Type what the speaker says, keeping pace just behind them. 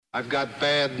I've got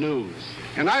bad news,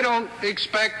 and I don't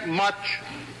expect much,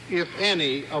 if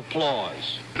any,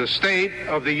 applause. The state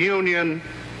of the union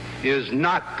is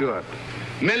not good.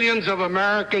 Millions of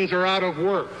Americans are out of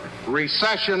work.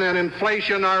 Recession and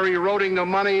inflation are eroding the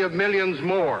money of millions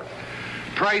more.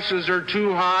 Prices are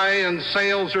too high and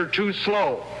sales are too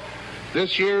slow.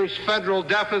 This year's federal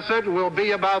deficit will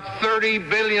be about $30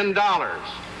 billion.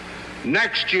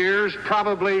 Next year's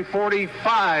probably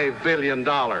 $45 billion.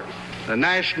 The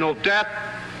national debt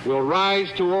will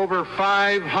rise to over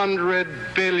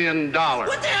 $500 billion.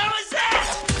 What the hell is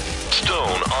that?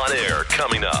 Stone on Air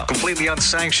coming up. Completely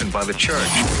unsanctioned by the church.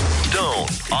 Stone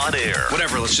on Air.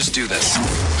 Whatever, let's just do this.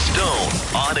 Stone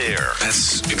on Air.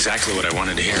 That's exactly what I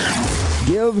wanted to hear.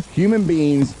 Give human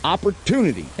beings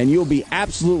opportunity, and you'll be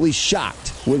absolutely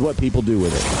shocked with what people do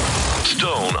with it.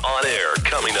 Stone on Air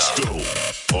coming up. Stone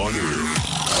on Air.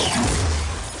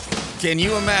 Can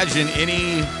you imagine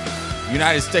any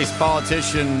United States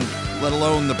politician, let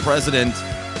alone the president,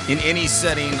 in any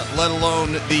setting, let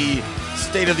alone the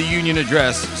State of the Union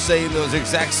address, saying those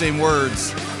exact same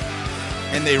words,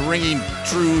 and they ringing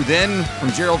true then from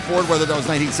Gerald Ford, whether that was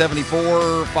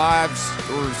 1974, 5,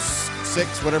 or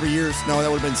 6, whatever years. No,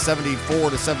 that would have been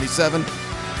 74 to 77.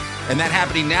 And that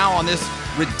happening now on this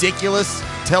ridiculous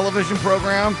television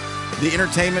program, the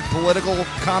entertainment political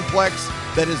complex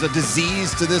that is a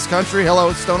disease to this country. Hello,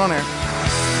 it's Stone on Air.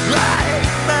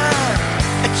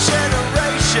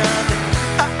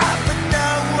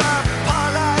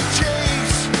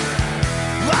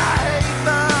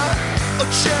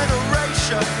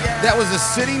 That was the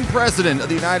sitting president of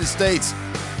the United States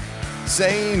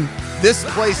saying this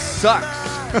place sucks.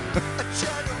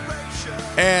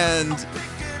 And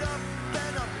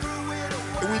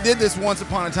we did this once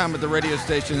upon a time at the radio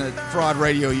station at Fraud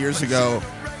Radio years ago.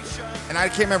 And I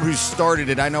can't remember who started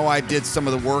it. I know I did some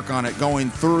of the work on it, going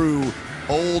through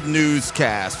old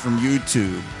newscasts from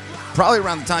YouTube. Probably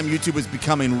around the time YouTube was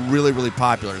becoming really, really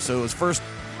popular. So it was first,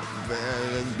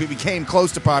 it became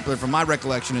close to popular from my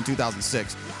recollection in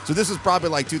 2006. So this was probably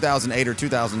like 2008 or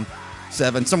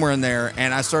 2007, somewhere in there.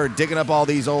 And I started digging up all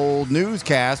these old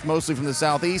newscasts, mostly from the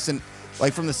Southeast, and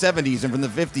like from the 70s and from the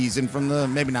 50s and from the,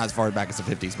 maybe not as far back as the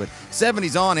 50s, but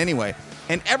 70s on anyway.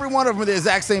 And every one of them the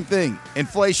exact same thing.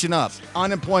 Inflation up,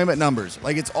 unemployment numbers.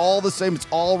 Like it's all the same. It's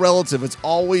all relative. It's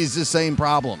always the same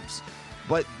problems.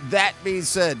 But that being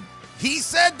said, he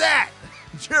said that.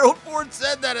 Gerald Ford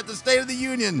said that at the State of the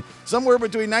Union somewhere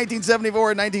between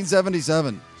 1974 and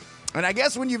 1977. And I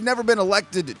guess when you've never been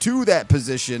elected to that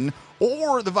position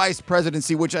or the vice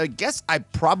presidency, which I guess I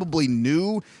probably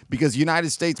knew because United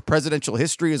States presidential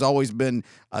history has always been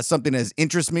something that has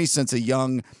interested me since a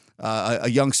young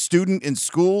student in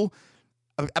school.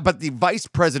 But the vice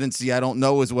presidency, I don't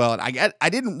know as well. And I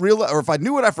didn't realize, or if I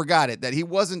knew it, I forgot it, that he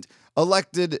wasn't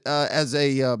elected as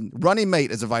a running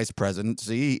mate as a vice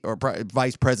presidency or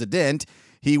vice president.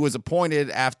 He was appointed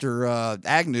after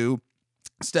Agnew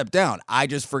stepped down. I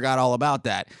just forgot all about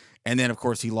that. And then, of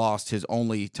course, he lost his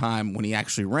only time when he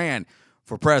actually ran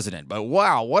for president. But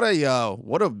wow, what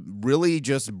a really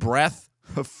just breath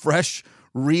of fresh,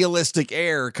 realistic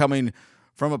air coming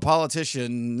from a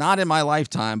politician, not in my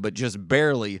lifetime, but just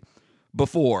barely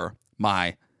before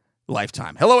my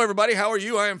lifetime. Hello, everybody. How are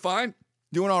you? I am fine.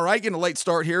 Doing all right. Getting a late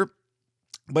start here,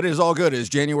 but it is all good. It is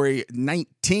January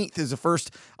 19th is the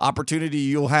first opportunity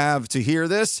you'll have to hear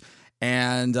this.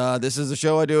 And this is a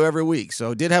show I do every week.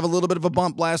 So did have a little bit of a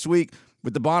bump last week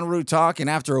with the Bonnaroo talk. And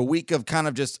after a week of kind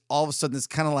of just all of a sudden this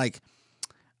kind of like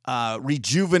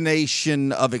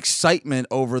rejuvenation of excitement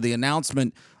over the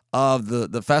announcement of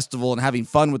the festival and having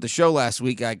fun with the show last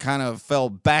week, I kind of fell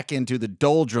back into the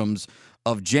doldrums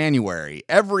of January.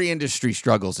 Every industry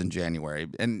struggles in January.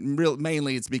 And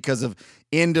mainly it's because of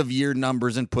end-of-year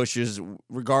numbers and pushes,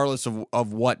 regardless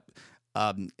of what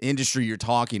industry you're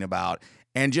talking about.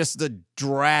 And just the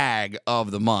drag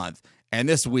of the month. And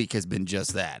this week has been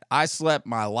just that. I slept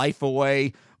my life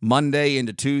away Monday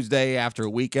into Tuesday after a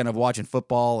weekend of watching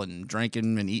football and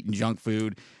drinking and eating junk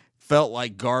food. Felt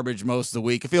like garbage most of the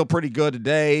week. I feel pretty good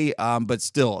today, but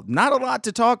still, not a lot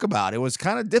to talk about. It was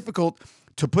kind of difficult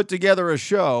to put together a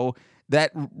show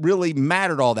that really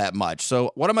mattered all that much.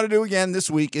 So what I'm going to do again this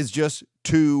week is just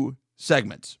 2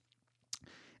 segments.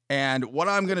 And what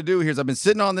I'm going to do here is I've been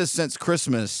sitting on this since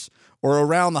Christmas or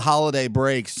around the holiday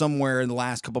break somewhere in the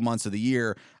last couple months of the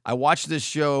year. I watched this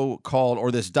show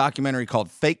this documentary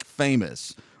called Fake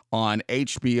Famous on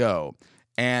HBO.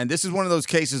 And this is one of those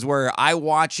cases where I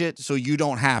watch it so you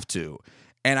don't have to.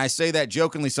 And I say that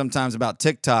jokingly sometimes about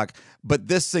TikTok, but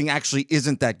this thing actually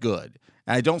isn't that good.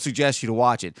 And I don't suggest you to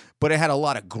watch it, but it had a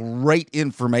lot of great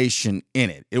information in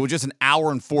it. It was just an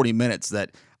hour and 40 minutes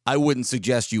that I wouldn't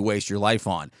suggest you waste your life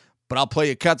on. But I'll play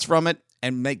you cuts from it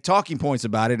and make talking points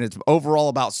about it. And it's overall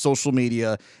about social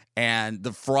media and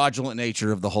the fraudulent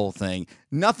nature of the whole thing.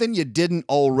 Nothing you didn't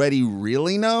already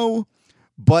really know,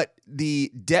 but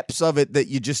the depths of it that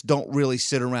you just don't really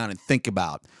sit around and think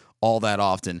about all that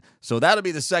often. So that'll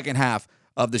be the second half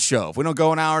of the show. If we don't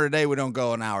go an hour today, we don't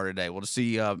go an hour today. We'll just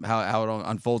see how it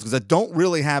unfolds, because I don't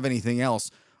really have anything else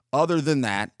other than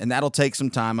that, and that'll take some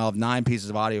time. I'll have 9 pieces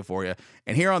of audio for you.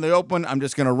 And here on the open, I'm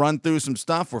just going to run through some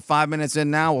stuff. We're 5 minutes in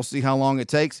now. We'll see how long it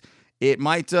takes. It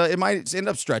might end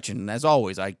up stretching. As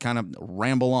always, I kind of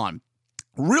ramble on.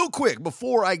 Real quick,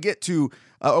 before I get to,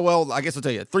 I guess I'll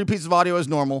tell you, 3 pieces of audio is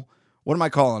normal. What am I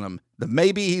calling them? The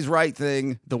maybe he's right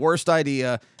thing, the worst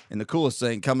idea, and the coolest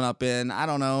thing coming up in, I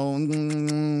don't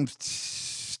know,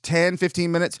 10,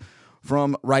 15 minutes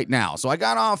from right now. So I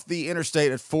got off the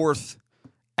interstate at 4th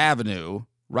Avenue,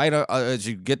 right as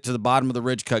you get to the bottom of the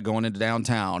ridge cut going into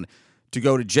downtown, to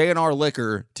go to J&R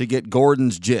Liquor to get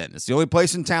Gordon's Gin. It's the only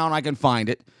place in town I can find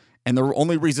it, and the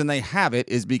only reason they have it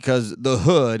is because the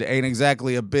hood ain't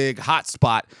exactly a big hot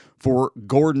spot for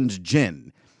Gordon's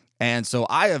Gin. And so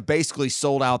I have basically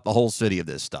sold out the whole city of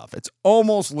this stuff. It's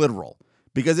almost literal,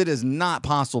 because it is not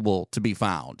possible to be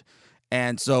found.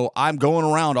 And so I'm going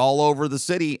around all over the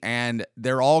city, and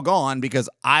they're all gone because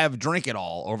I have drank it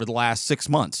all over the last 6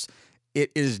 months.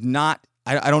 It is not,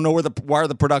 I don't know where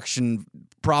the production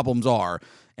problems are,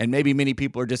 and maybe many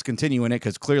people are discontinuing it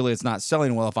because clearly it's not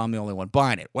selling well if I'm the only one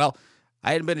buying it. Well,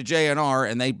 I hadn't been to J&R,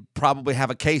 and they probably have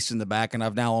a case in the back, and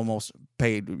I've now almost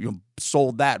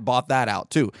sold that, bought that out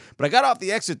too. But I got off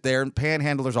the exit there, and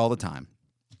panhandlers all the time.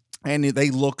 And they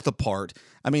look the part.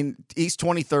 I mean, East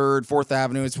 23rd, 4th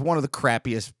Avenue, it's one of the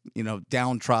crappiest,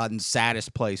 downtrodden,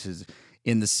 saddest places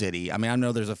in the city. I mean, I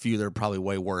know there's a few that are probably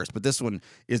way worse, but this one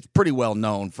is pretty well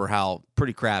known for how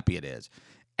pretty crappy it is.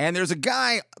 And there's a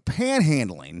guy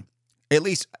panhandling, at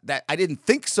least that I didn't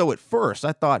think so at first.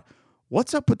 I thought,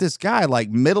 what's up with this guy? Like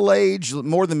middle-aged,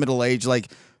 more than middle-aged,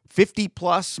 like 50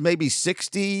 plus, maybe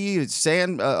 60,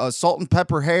 salt and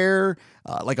pepper hair,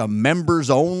 like a members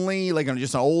only, like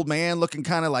just an old man looking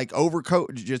kind of like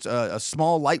overcoat, just a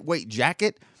small lightweight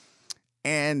jacket.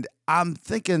 And I'm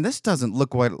thinking, this doesn't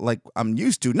look like I'm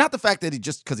used to. Not the fact that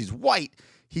because he's white,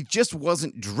 he just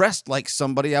wasn't dressed like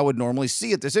somebody I would normally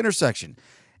see at this intersection.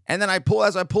 And then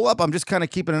as I pull up, I'm just kind of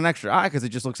keeping an extra eye because it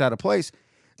just looks out of place.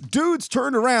 Dude's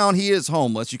turned around. He is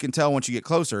homeless. You can tell once you get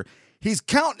closer. He's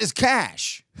counting his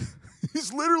cash.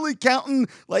 He's literally counting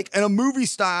like in a movie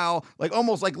style, like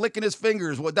almost like licking his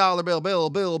fingers. What dollar bill.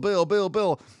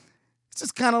 It's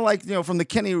just kind of like, from the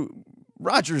Kenny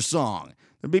Rogers song.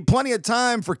 There'll be plenty of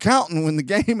time for counting when the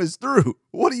game is through.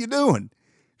 What are you doing?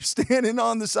 You're standing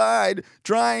on the side,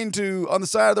 on the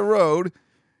side of the road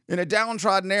in a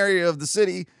downtrodden area of the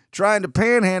city, trying to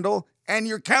panhandle, and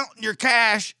you're counting your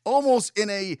cash almost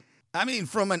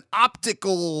from an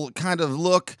optical kind of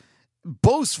look,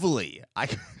 boastfully. I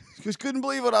just couldn't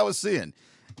believe what I was seeing,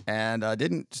 and I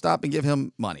didn't stop and give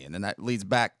him money. And then that leads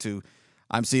back to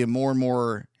I'm seeing more and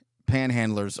more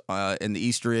panhandlers in the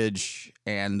East Ridge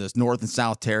and the North and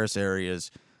South Terrace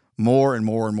areas, more and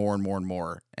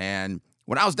more. And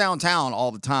when I was downtown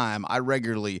all the time, I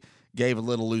regularly gave a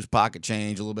little loose pocket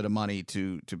change, a little bit of money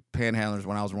to panhandlers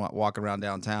when I was walking around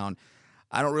downtown.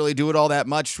 I don't really do it all that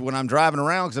much when I'm driving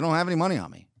around because I don't have any money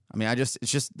on me. I mean, it's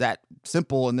just that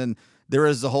simple. And then there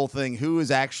is the whole thing, who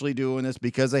is actually doing this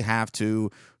because they have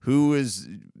to,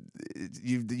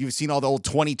 you've seen all the old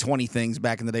 2020 things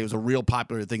back in the day. It was a real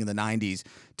popular thing in the 90s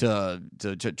to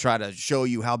try to show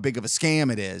you how big of a scam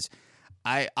it is.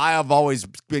 I have always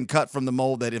been cut from the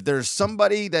mold that if there's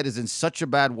somebody that is in such a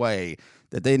bad way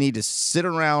that they need to sit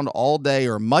around all day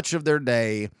or much of their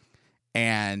day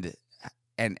and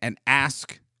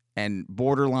ask and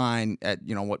borderline at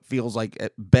what feels like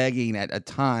begging at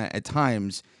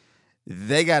times,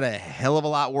 they got a hell of a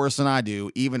lot worse than I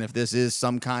do, even if this is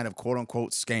some kind of quote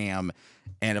unquote scam.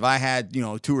 And if I had, $2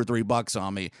 or $3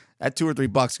 on me, that $2 or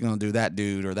 $3 is going to do that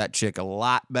dude or that chick a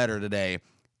lot better today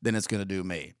than it's going to do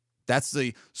me. That's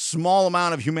the small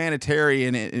amount of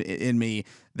humanitarian in me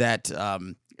that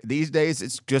these days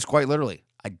it's just quite literally,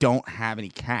 I don't have any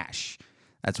cash.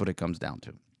 That's what it comes down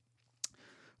to.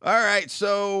 All right,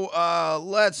 so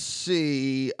let's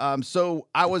see. So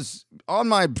I was on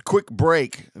my quick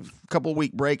break, a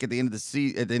couple-week break at the end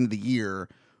of the year,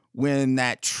 when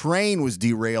that train was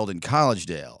derailed in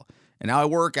Collegedale. And now I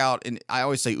work out, and I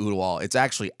always say Ooltewah. It's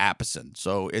actually Appleton.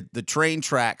 So the train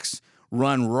tracks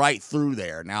run right through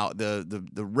there. Now the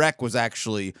wreck was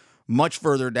actually much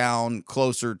further down,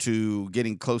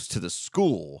 getting close to the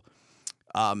school.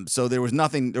 So there was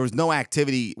no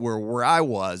activity where I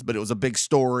was, but it was a big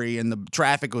story, and the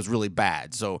traffic was really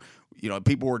bad. So,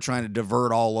 people were trying to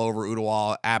divert all over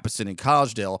Ottawa, Appleton, and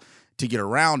Collegedale to get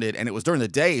around it, and it was during the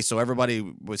day, so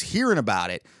everybody was hearing about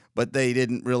it, but they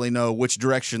didn't really know which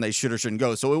direction they should or shouldn't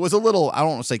go. So it was a little, I don't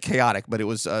want to say chaotic, but it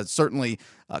was certainly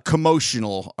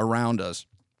commotional around us.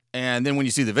 And then when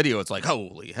you see the video, it's like,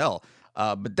 holy hell.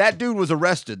 But that dude was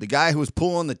arrested. The guy who was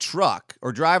pulling the truck,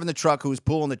 or driving the truck, who was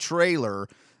pulling the trailer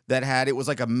it was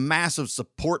like a massive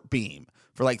support beam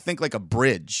for think like a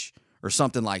bridge or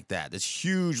something like that. This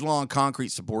huge, long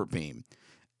concrete support beam.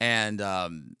 And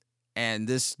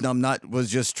this numbnut was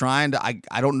just trying to,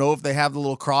 I don't know if they have the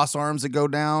little cross arms that go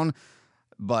down,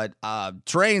 but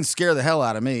trains scare the hell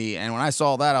out of me. And when I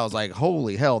saw that, I was like,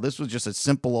 holy hell, this was just a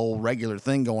simple old regular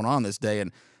thing going on this day.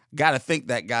 And got to think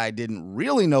that guy didn't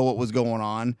really know what was going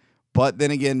on. But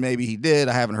then again, maybe he did.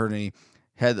 I haven't heard any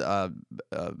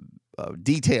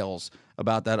details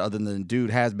about that other than the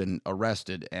dude has been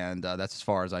arrested. And that's as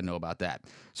far as I know about that.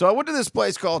 So I went to this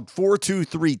place called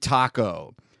 423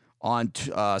 Taco on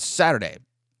Saturday,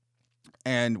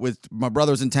 and with my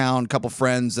brothers in town, a couple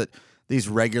friends, that these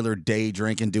regular day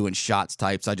drinking, doing shots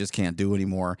types I just can't do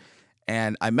anymore.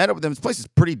 And I met up with them. This place is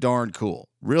pretty darn cool.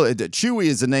 Really, Chewy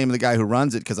is the name of the guy who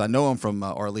runs it, because I know him from,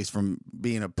 or at least from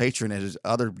being a patron at his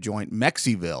other joint,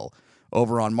 Mexiville,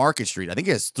 over on Market Street. I think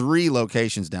he has 3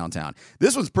 locations downtown.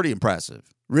 This one's pretty impressive.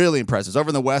 Really impressive. It's over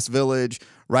in the West Village,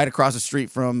 right across the street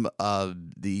from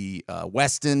the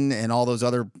Westin and all those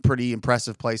other pretty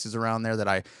impressive places around there that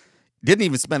I didn't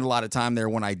even spend a lot of time there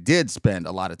when I did spend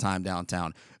a lot of time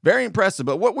downtown. Very impressive.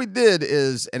 But what we did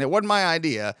is, and it wasn't my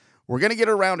idea, we're going to get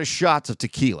a round of shots of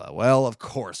tequila. Well, of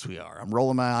course we are. I'm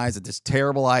rolling my eyes at this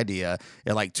terrible idea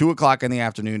at like 2 o'clock in the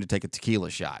afternoon to take a tequila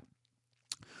shot.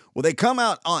 Well, they come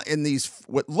out in these,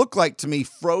 what look like to me,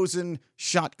 frozen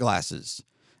shot glasses.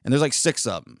 And there's like 6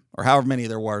 of them, or however many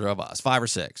there were of us, 5 or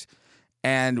 6.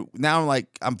 And now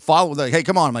I'm following, like, hey,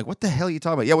 come on. I'm like, what the hell are you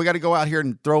talking about? Yeah, we got to go out here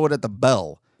and throw it at the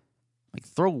bell. Like,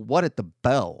 throw what at the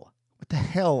bell? What the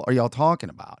hell are y'all talking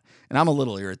about? And I'm a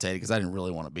little irritated because I didn't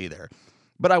really want to be there.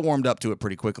 But I warmed up to it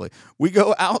pretty quickly. We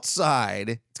go outside.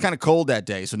 It's kind of cold that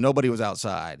day, so nobody was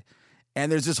outside.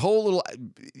 And there's this whole little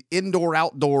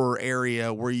indoor-outdoor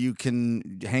area where you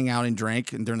can hang out and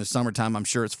drink. And during the summertime, I'm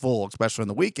sure it's full, especially on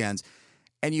the weekends.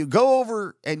 And you go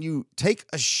over and you take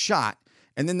a shot.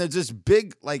 And then there's this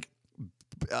big, like,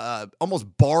 almost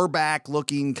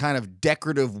bar-back-looking kind of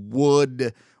decorative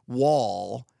wood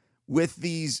wall with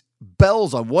these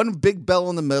bells on. One big bell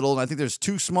in the middle, and I think there's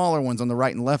 2 smaller ones on the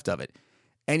right and left of it.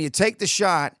 And you take the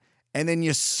shot, and then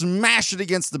you smash it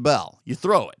against the bell. You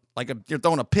throw it like you're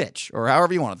throwing a pitch, or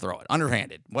however you want to throw it,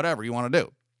 underhanded, whatever you want to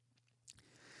do.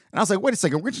 And I was like, wait a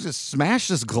second, we're just smash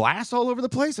this glass all over the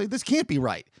place? Like, this can't be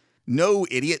right. No,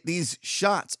 idiot, these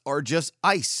shots are just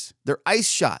ice. They're ice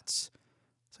shots.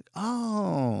 It's like,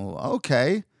 oh,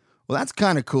 okay. Well, that's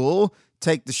kind of cool.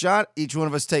 Take the shot. Each one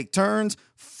of us take turns.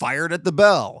 Fire it at the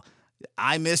bell.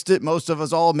 I missed it. Most of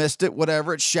us all missed it.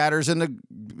 Whatever. It shatters into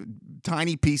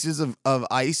tiny pieces of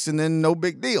ice, and then no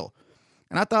big deal.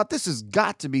 And I thought, this has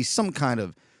got to be some kind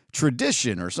of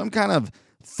tradition or some kind of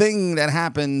thing that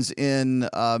happens in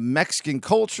Mexican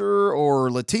culture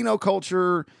or Latino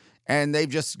culture, and they've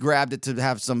just grabbed it to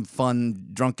have some fun,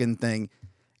 drunken thing.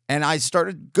 And I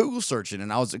started Google searching,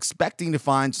 and I was expecting to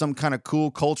find some kind of cool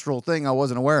cultural thing I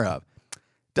wasn't aware of.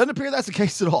 Doesn't appear that's the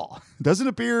case at all. Doesn't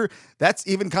appear that's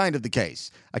even kind of the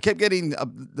case. I kept getting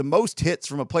the most hits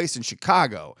from a place in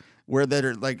Chicago where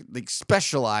they're like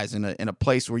specialize in a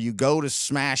place where you go to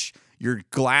smash your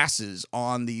glasses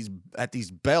on these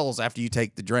bells after you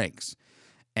take the drinks.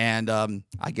 And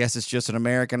I guess it's just an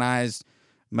Americanized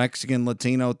Mexican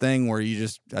Latino thing where you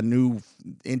just a new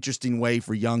interesting way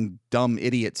for young dumb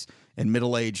idiots and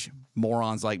middle-aged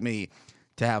morons like me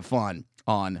to have fun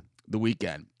on the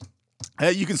weekend.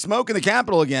 You can smoke in the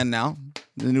Capitol again now.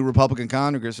 The new Republican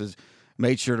Congress has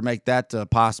made sure to make that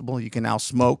possible. You can now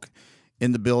smoke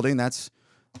in the building. That's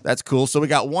cool. So we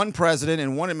got one president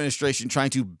and one administration trying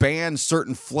to ban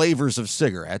certain flavors of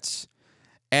cigarettes,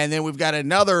 and then we've got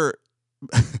another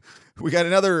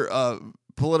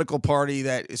political party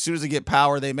that as soon as they get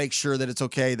power, they make sure that it's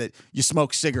okay that you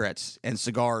smoke cigarettes and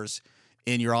cigars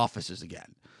in your offices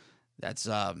again. That's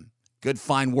good,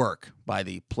 fine work by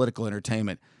the political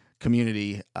entertainment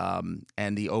community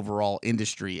and the overall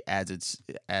industry as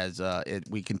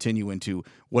we continue into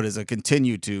what is a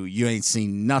continue to you ain't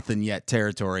seen nothing yet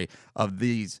territory of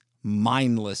these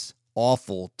mindless,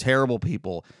 awful, terrible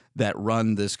people that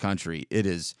run this country. It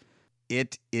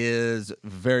is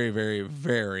very, very,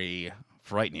 very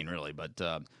frightening, really. But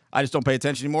I just don't pay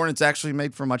attention anymore, and it's actually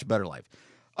made for a much better life.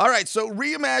 All right, so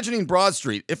reimagining Broad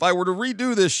Street. If I were to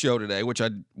redo this show today, which I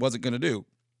wasn't going to do,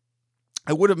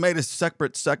 I would have made a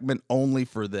separate segment only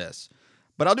for this.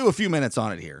 But I'll do a few minutes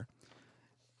on it here.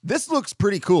 This looks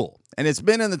pretty cool, and it's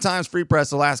been in the Times Free Press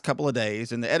the last couple of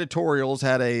days, and the editorials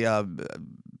had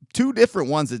two different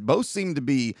ones that both seem to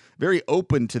be very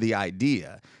open to the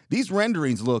idea. These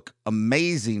renderings look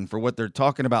amazing for what they're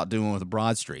talking about doing with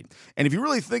Broad Street. And if you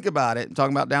really think about it,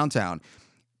 talking about downtown,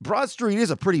 Broad Street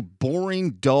is a pretty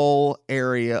boring, dull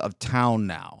area of town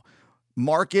now.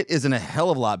 Market isn't a hell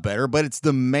of a lot better, but it's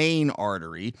the main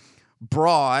artery.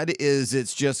 Broad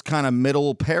it's just kind of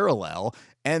middle parallel.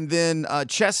 And then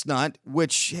Chestnut,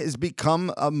 which has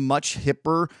become a much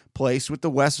hipper place with the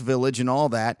West Village and all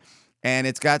that. And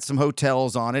it's got some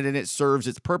hotels on it, and it serves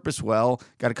its purpose well.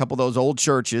 Got a couple of those old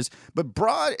churches. But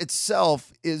Broad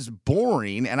itself is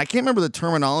boring, and I can't remember the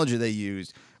terminology they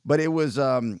used, but it was,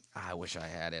 I wish I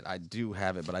had it. I do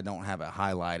have it, but I don't have it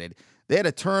highlighted. They had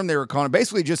a term they were calling it,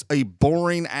 basically just a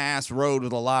boring-ass road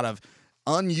with a lot of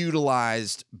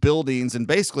unutilized buildings and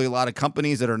basically a lot of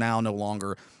companies that are now no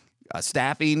longer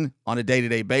staffing on a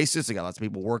day-to-day basis. They got lots of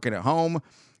people working at home.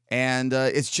 And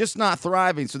it's just not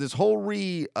thriving. So this whole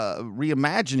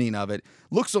reimagining of it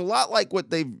looks a lot like what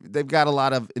they've got a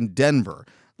lot of in Denver.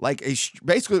 Like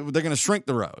basically, they're going to shrink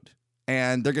the road,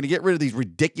 and they're going to get rid of these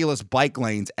ridiculous bike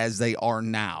lanes as they are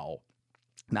now.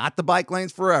 Not the bike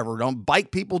lanes forever.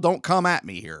 Bike people don't come at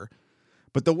me here.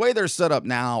 But the way they're set up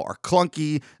now are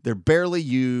clunky. They're barely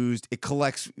used. It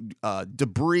collects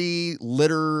debris,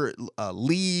 litter,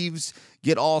 leaves,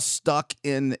 get all stuck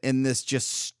in this just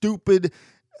stupid,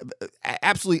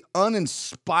 absolutely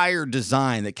uninspired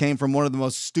design that came from one of the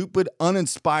most stupid,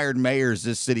 uninspired mayors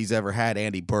this city's ever had,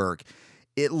 Andy Berg.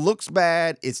 It looks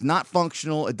bad. It's not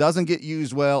functional. It doesn't get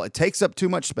used well. It takes up too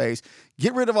much space.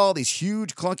 Get rid of all these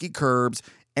huge, clunky curbs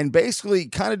and basically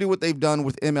kind of do what they've done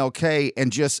with MLK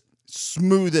and just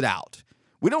smooth it out.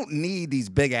 We don't need these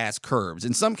big-ass curbs.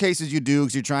 In some cases, you do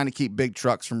because you're trying to keep big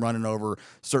trucks from running over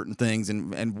certain things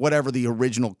and whatever the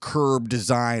original curb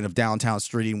design of downtown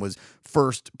streeting was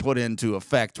first put into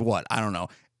effect,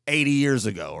 80 years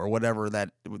ago or whatever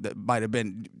that might have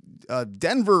been.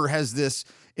 Denver has this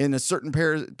in a certain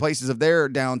places of their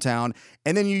downtown,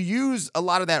 and then you use a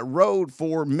lot of that road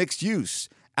for mixed use,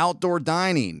 outdoor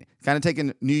dining, kind of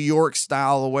taking New York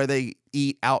style the way they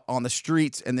eat out on the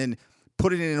streets and then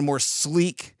put it in a more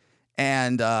sleek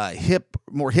and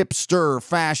more hipster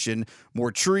fashion,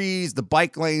 more trees. The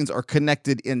bike lanes are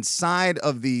connected inside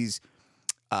of these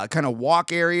kind of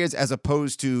walk areas as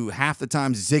opposed to half the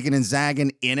time zigging and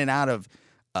zagging in and out of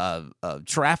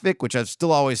traffic, which I've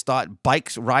still always thought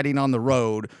bikes riding on the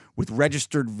road with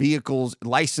registered vehicles,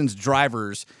 licensed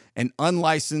drivers, and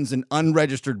unlicensed and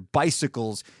unregistered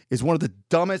bicycles is one of the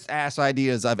dumbest ass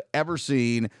ideas I've ever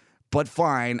seen. But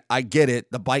fine, I get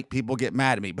it. The bike people get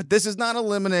mad at me. But this is not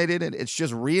eliminated. It's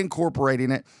just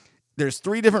reincorporating it. There's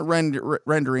 3 different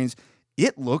renderings.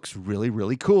 It looks really,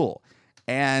 really cool.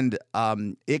 And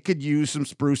it could use some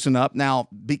sprucing up. Now,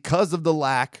 because of the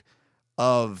lack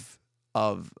of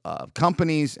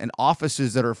companies and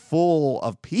offices that are full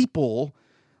of people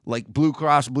like Blue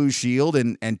Cross Blue Shield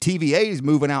and TVA is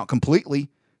moving out completely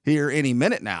here any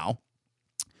minute now.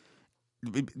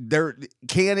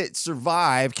 Can it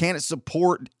survive? Can it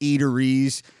support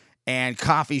eateries and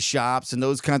coffee shops and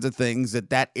those kinds of things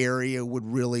that area would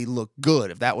really look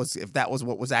good if that was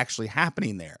what was actually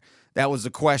happening there? That was a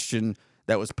question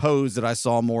that was posed that I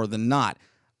saw more than not.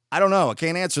 I don't know. I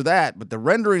can't answer that, but the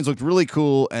renderings looked really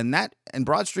cool, and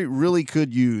Broad Street really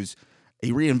could use a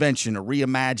reinvention, a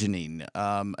reimagining,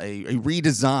 a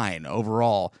redesign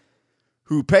overall.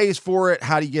 Who pays for it?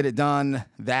 How do you get it done?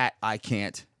 That I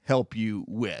can't help you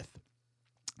with.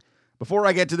 Before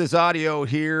I get to this audio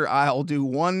here, I'll do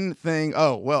one thing.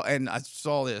 Oh, well, and I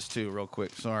saw this too real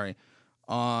quick. Sorry.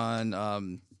 We're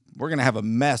going to have a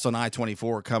mess on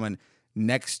I-24 coming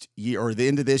next year or the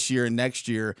end of this year and next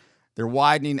year. They're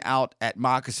widening out at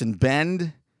Moccasin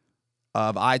Bend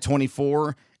of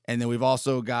I-24. And then we've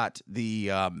also got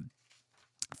the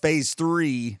Phase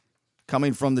 3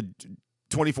 coming from the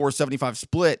 24-75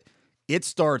 split. It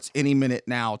starts any minute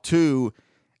now, too.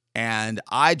 And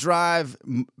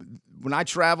when I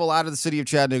travel out of the city of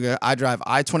Chattanooga, I drive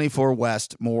I-24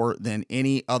 west more than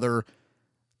any other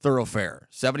thoroughfare.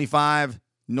 75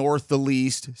 north the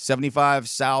least, 75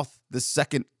 south the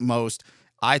second most,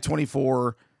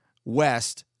 I-24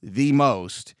 west the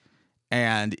most,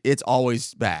 and it's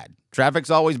always bad. Traffic's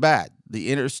always bad.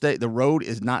 The interstate, the road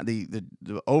is not, the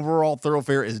overall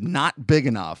thoroughfare is not big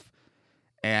enough,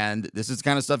 and this is the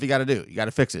kind of stuff you got to do. You got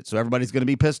to fix it. So everybody's going to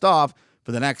be pissed off,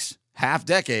 for the next half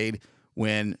decade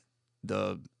when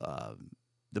the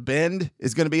Bend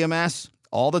is going to be a mess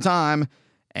all the time,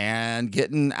 and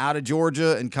getting out of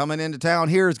Georgia and coming into town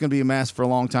here is going to be a mess for a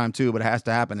long time too, but it has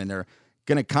to happen, and they're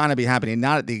going to kind of be happening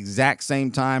not at the exact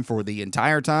same time for the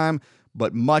entire time,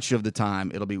 but much of the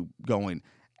time it'll be going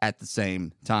at the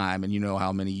same time, and you know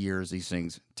how many years these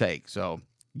things take. So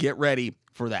get ready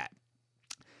for that.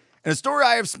 And a story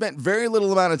I have spent very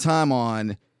little amount of time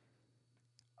on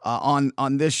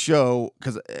this show,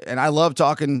 and I love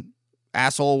talking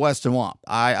asshole Weston Wamp.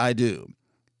 I do.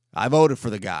 I voted for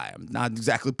the guy. I'm not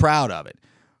exactly proud of it.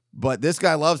 But this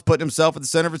guy loves putting himself at the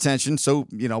center of attention, so,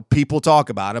 people talk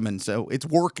about him, and so it's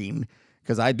working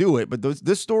because I do it. But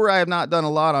this story I have not done a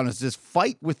lot on is this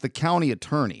fight with the county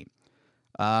attorney.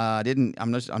 I'm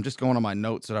just going on my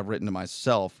notes that I've written to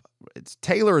myself. It's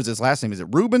Taylor is his last name. Is it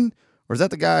Ruben? Or is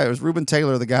that the guy? Or is Ruben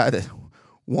Taylor the guy that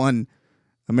won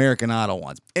American Idol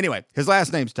once? Anyway, his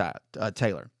last name's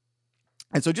Taylor.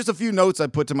 And so just a few notes I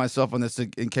put to myself on this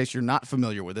in case you're not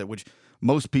familiar with it, which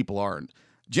most people aren't.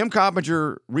 Jim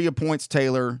Coppinger reappoints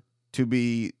Taylor to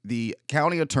be the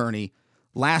county attorney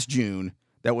last June.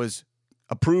 That was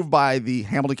approved by the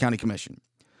Hamilton County Commission.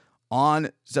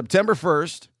 On September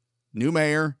 1st, new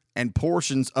mayor and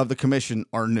portions of the commission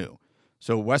are new.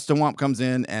 So Weston Wamp comes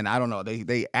in, and I don't know,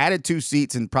 they added 2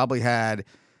 seats and probably had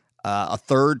a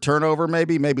third turnover,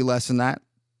 maybe less than that.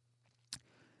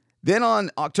 Then on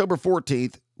October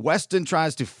 14th, Weston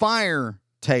tries to fire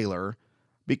Taylor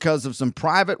because of some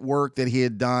private work that he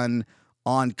had done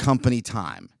on company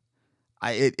time.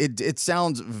 It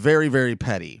sounds very, very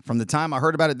petty. From the time I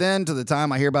heard about it then to the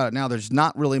time I hear about it now, there's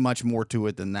not really much more to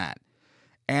it than that.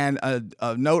 And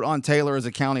a note on Taylor as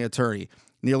a county attorney,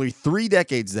 nearly 3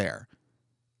 decades there,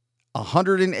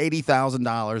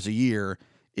 $180,000 a year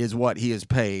is what he is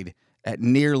paid at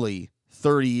nearly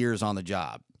 30 years on the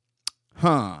job.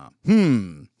 Why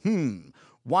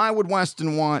would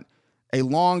Weston want a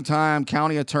long-time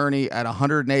county attorney at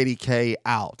 $180K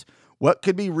out? What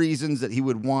could be reasons that he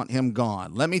would want him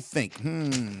gone? Let me think.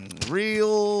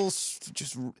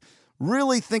 Just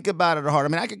really think about it hard. I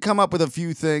mean, I could come up with a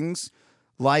few things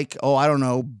like, I don't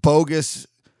know, bogus.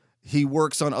 He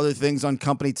works on other things on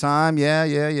company time.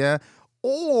 Yeah.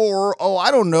 Or, I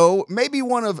don't know, maybe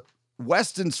one of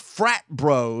Weston's frat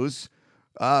bros,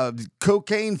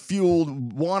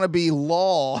 cocaine-fueled wannabe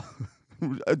law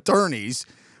attorneys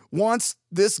wants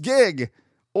this gig.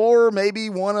 Or maybe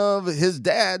one of his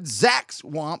dad, Zach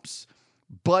Wamp's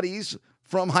buddies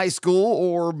from high school,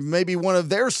 or maybe one of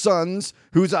their sons,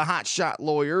 who's a hotshot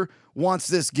lawyer, wants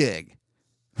this gig.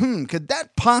 Could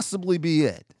that possibly be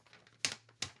it?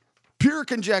 Pure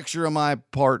conjecture on my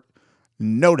part,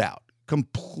 no doubt.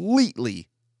 Completely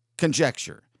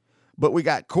conjecture. But we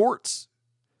got courts,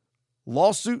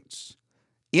 lawsuits,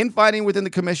 infighting within the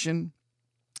commission,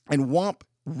 and Wamp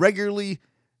regularly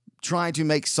trying to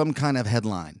make some kind of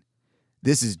headline.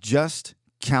 This is just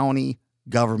county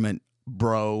government,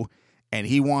 bro. And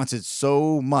he wants it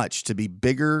so much to be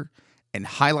bigger and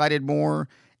highlighted more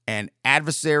and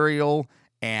adversarial.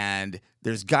 And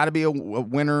there's got to be a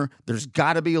winner. There's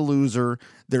got to be a loser.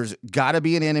 There's got to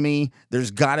be an enemy. There's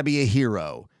got to be a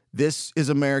hero. This is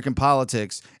American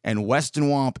politics, and Weston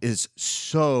Wamp is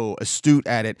so astute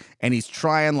at it, and he's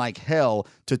trying like hell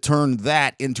to turn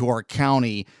that into our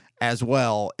county as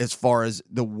well, as far as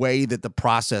the way that the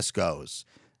process goes.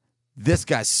 This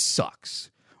guy sucks.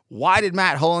 Why did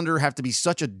Matt Hollander have to be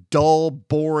such a dull,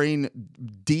 boring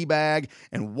D-bag?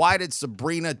 And why did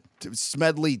Sabrina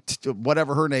Smedley,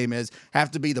 whatever her name is,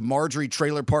 have to be the Marjorie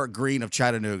Trailer Park Green of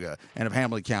Chattanooga and of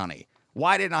Hamilton County?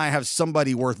 Why didn't I have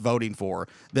somebody worth voting for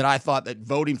that I thought that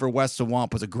voting for Weston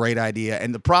Wamp was a great idea?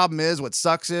 And the problem is, what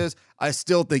sucks is, I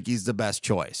still think he's the best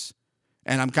choice.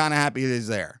 And I'm kind of happy he's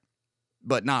there.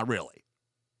 But not really.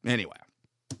 Anyway.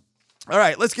 All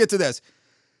right, let's get to this.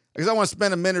 Because I want to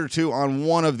spend a minute or two on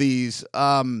one of these.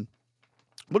 We'll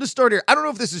just start here. I don't know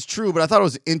if this is true, but I thought it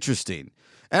was interesting.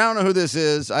 And I don't know who this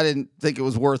is. I didn't think it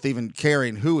was worth even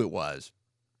caring who it was.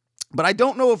 But I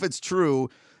don't know if it's true,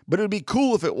 but it would be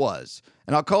cool if it was.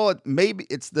 And I'll call it maybe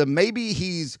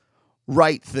he's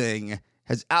right thing.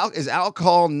 Is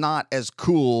alcohol not as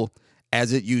cool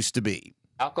as it used to be?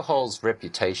 Alcohol's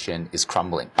reputation is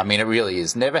crumbling. I mean, it really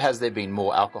is. Never has there been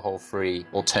more alcohol-free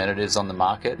alternatives on the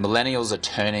market. Millennials are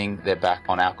turning their back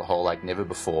on alcohol like never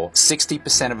before.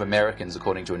 60% of Americans,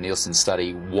 according to a Nielsen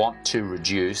study, want to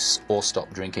reduce or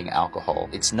stop drinking alcohol.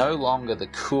 It's no longer the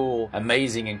cool,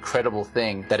 amazing, incredible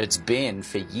thing that it's been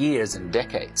for years and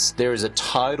decades. There is a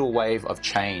tidal wave of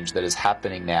change that is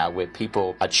happening now where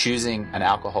people are choosing an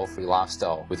alcohol-free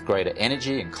lifestyle with greater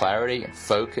energy and clarity and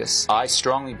focus. I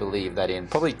strongly believe that in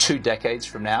probably 2 decades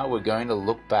from now, we're going to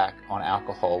look back on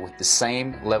alcohol with the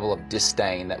same level of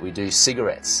disdain that we do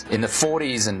cigarettes. In the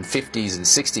 40s and 50s and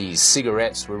 60s,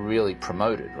 cigarettes were really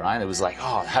promoted, right? It was like,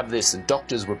 oh, have this, and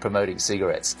doctors were promoting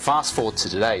cigarettes. Fast forward to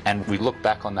today, and we look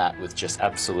back on that with just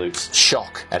absolute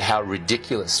shock at how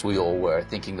ridiculous we all were,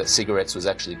 thinking that cigarettes was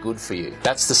actually good for you.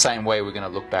 That's the same way we're going to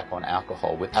look back on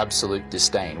alcohol, with absolute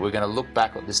disdain. We're going to look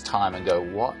back at this time and go,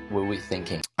 what were we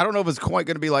thinking? I don't know if it's quite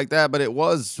going to be like that, but it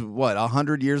was, 100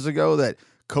 years ago that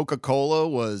Coca-Cola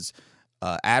was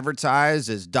advertised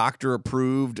as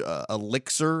doctor-approved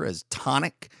elixir, as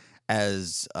tonic,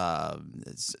 as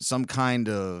some kind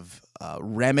of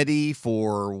remedy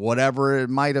for whatever it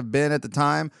might have been at the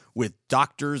time, with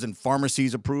doctors and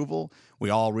pharmacies' approval. We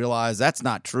all realize that's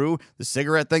not true. The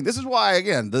cigarette thing, this is why,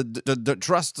 again, the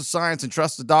trust the science and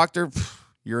trust the doctor,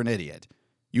 you're an idiot.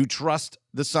 You trust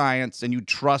the science and you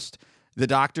trust the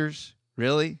doctors?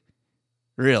 Really?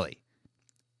 Really?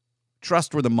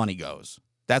 Trust where the money goes.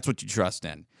 That's what you trust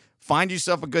in. Find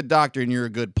yourself a good doctor and you're a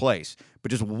good place.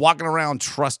 But just walking around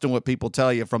trusting what people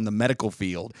tell you from the medical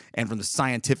field and from the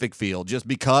scientific field just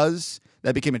because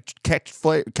that became a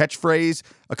catchphrase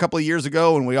a couple of years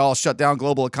ago when we all shut down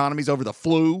global economies over the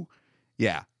flu.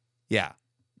 Yeah.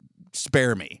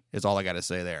 Spare me is all I got to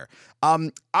say there.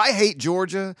 I hate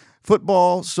Georgia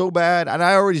football so bad, and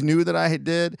I already knew that I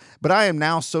did, but I am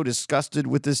now so disgusted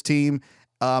with this team,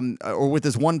 or with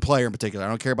this one player in particular. I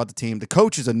don't care about the team. The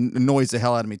coach annoys the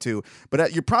hell out of me too,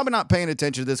 but you're probably not paying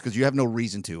attention to this because you have no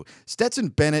reason to. Stetson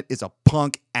Bennett is a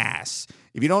punk ass.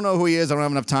 If you don't know who he is, I don't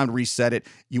have enough time to reset it.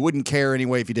 You wouldn't care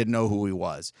anyway if you didn't know who he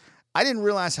was. I didn't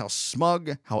realize how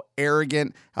smug, how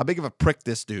arrogant, how big of a prick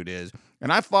this dude is.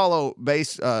 And I follow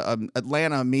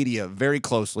Atlanta media very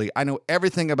closely. I know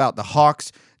everything about the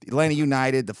Hawks, the Atlanta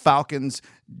United, the Falcons,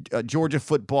 Georgia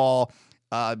football,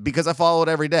 because I follow it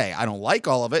every day. I don't like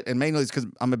all of it, and mainly it's because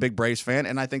I'm a big Braves fan,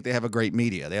 and I think they have a great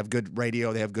media. They have good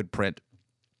radio. They have good print.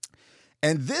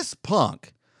 And this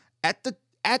punk at the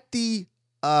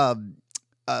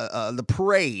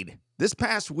parade this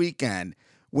past weekend,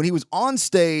 when he was on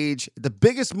stage, the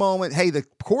biggest moment, hey, the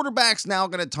quarterback's now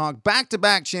going to talk,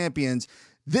 back-to-back champions.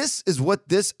 This is what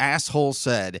this asshole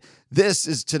said. This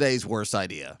is today's worst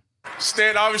idea.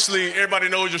 Stan, obviously, everybody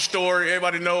knows your story.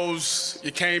 Everybody knows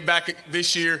you came back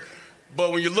this year.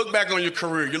 But when you look back on your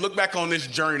career, you look back on this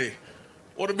journey,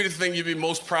 what would be the thing you'd be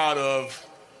most proud of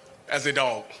as a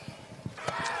dog?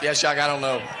 Yeah, Shaq, I don't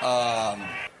know.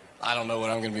 I don't know what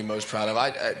I'm going to be most proud of.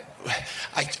 I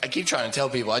keep trying to tell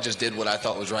people I just did what I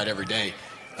thought was right every day,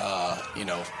 and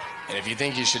if you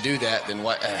think you should do that, then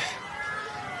what? I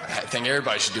think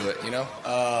everybody should do it,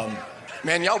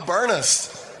 Man, y'all burn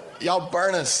us. Y'all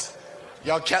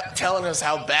kept telling us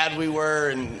how bad we were,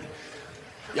 and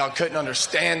y'all couldn't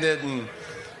understand it, and,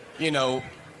 and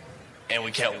we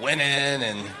kept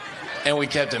winning, and we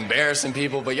kept embarrassing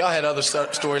people, but y'all had other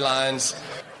storylines,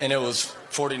 and it was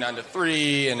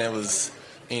 49-3, and it was,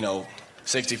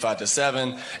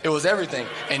 65-7. It was everything.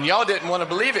 And y'all didn't want to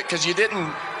believe it because you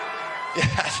didn't.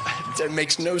 That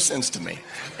makes no sense to me.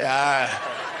 Hey,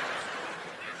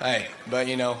 but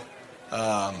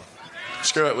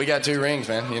screw it. We got 2 rings,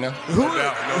 man, No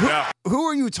doubt. Who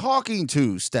are you talking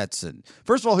to, Stetson?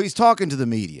 First of all, he's talking to the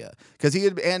media because he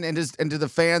had, and to the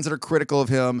fans that are critical of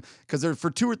him because for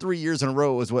 2 or 3 years in a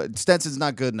row was what Stetson's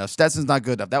not good enough.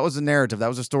 That was a narrative. That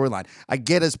was a storyline. I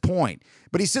get his point,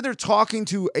 but he's sitting there talking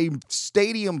to a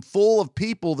stadium full of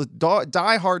people, the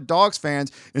diehard Dogs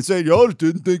fans, and saying, "Y'all just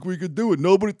didn't think we could do it.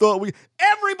 Nobody thought we."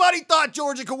 Everybody thought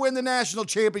Georgia could win the national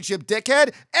championship,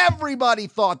 dickhead. Everybody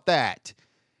thought that.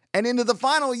 And into the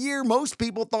final year, most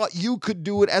people thought you could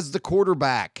do it as the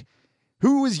quarterback.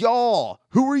 Who is y'all?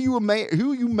 Who are you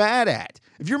mad at?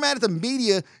 If you're mad at the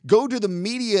media, go to the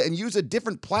media and use a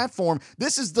different platform.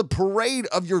 This is the parade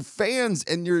of your fans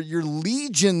and your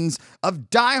legions of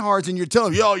diehards, and you're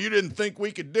telling them, yo, you didn't think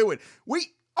we could do it.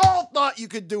 We all thought you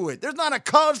could do it. There's not a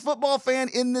college football fan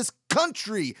in this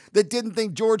country that didn't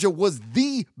think Georgia was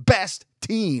the best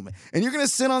team. And you're going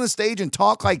to sit on the stage and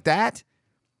talk like that?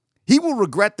 He will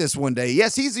regret this one day.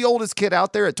 Yes, he's the oldest kid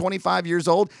out there at 25 years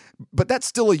old, but that's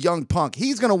still a young punk.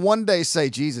 He's going to one day say,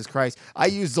 Jesus Christ, I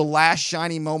used the last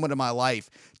shiny moment of my life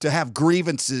to have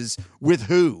grievances with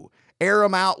who? Air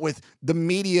them out with the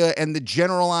media and the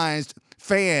generalized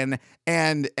fan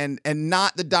and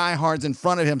not the diehards in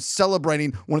front of him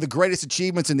celebrating one of the greatest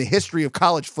achievements in the history of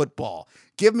college football.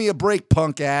 Give me a break,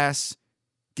 punk ass.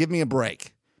 Give me a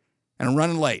break. And I'm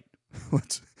running late.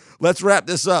 Let's wrap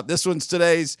this up. This one's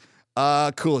today's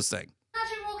coolest thing.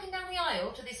 Imagine walking down the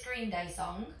aisle to this Green Day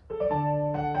song.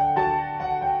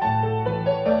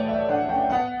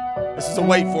 This is a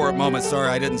wait for it moment. Sorry,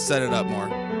 I didn't set it up more.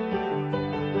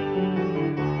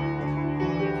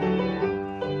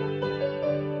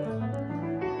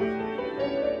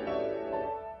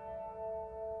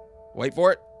 Wait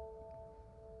for it.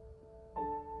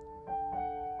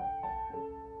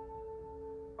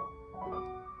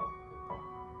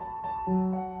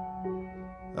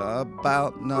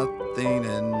 About nothing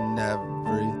and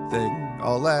everything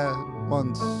all at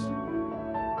once.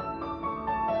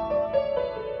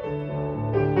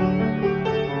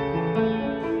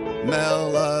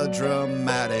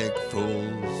 Melodramatic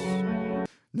fools.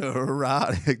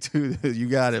 Neurotic. You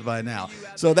got it by now.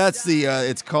 So that's the,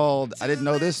 it's called, I didn't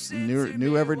know this,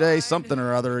 new every day, something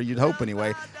or other, you'd hope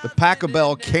anyway. The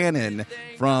Pachelbel Canon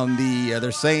from the,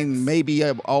 they're saying maybe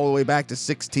all the way back to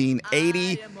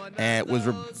 1680. And it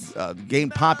was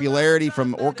gained popularity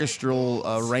from orchestral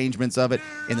arrangements of it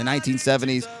in the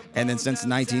 1970s, and then since the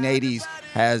 1980s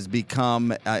has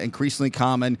become increasingly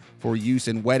common for use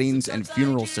in weddings and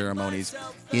funeral ceremonies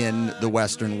in the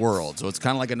Western world. So it's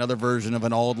kind of like another version of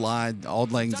an Auld Lang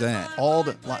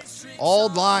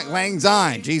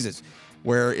Syne, Jesus,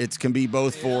 where it can be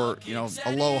both for,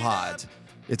 aloha.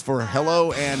 It's for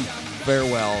hello and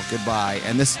farewell, goodbye.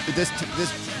 And this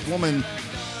woman,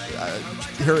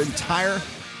 her entire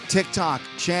TikTok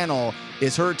channel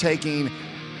is her taking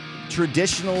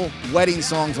traditional wedding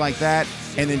songs like that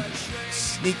and then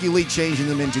sneakily changing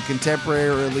them into contemporary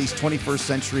or at least 21st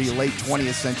century, late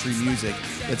 20th century music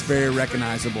that's very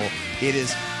recognizable. It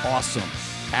is awesome.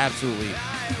 Absolutely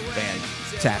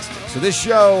fantastic. So this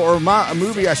show, or a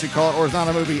movie I should call it, or it's not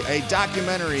a movie, a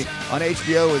documentary on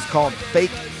HBO is called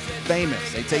Fake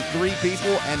Famous. They take 3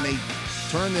 people and they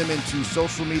turn them into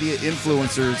social media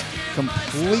influencers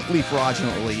completely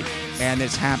fraudulently, and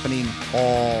it's happening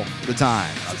all the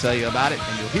time. I'll tell you about it,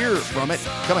 and you'll hear from it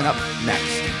coming up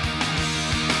next.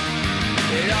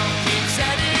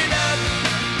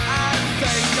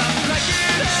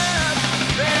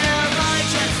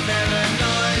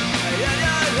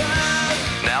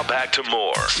 Now back to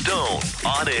more Stone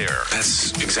on Air.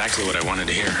 That's exactly what I wanted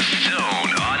to hear.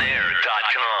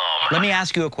 StoneOnAir.com. Let me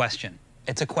ask you a question.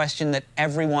 It's a question that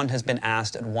everyone has been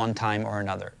asked at one time or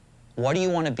another. What do you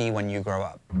want to be when you grow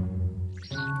up?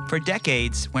 For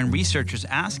decades, when researchers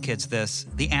asked kids this,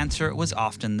 the answer was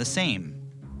often the same.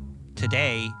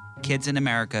 Today, kids in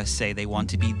America say they want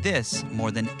to be this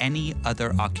more than any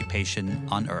other occupation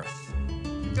on Earth.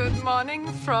 Good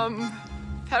morning from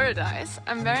paradise.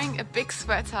 I'm wearing a big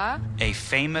sweater. A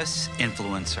famous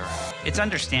influencer. It's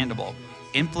understandable.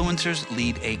 Influencers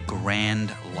lead a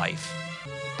grand life.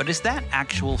 But is that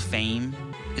actual fame?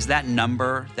 Is that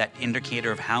number, that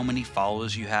indicator of how many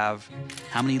followers you have,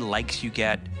 how many likes you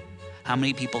get, how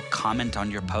many people comment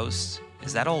on your posts,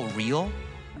 is that all real?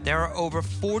 There are over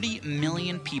 40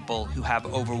 million people who have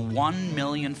over 1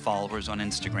 million followers on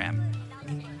Instagram.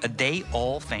 Are they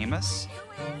all famous?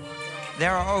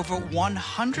 There are over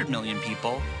 100 million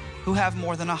people who have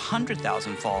more than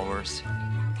 100,000 followers.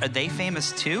 Are they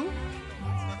famous too?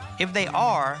 If they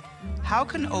are, how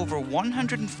can over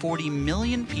 140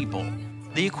 million people,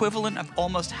 the equivalent of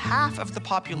almost half of the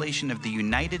population of the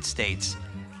United States,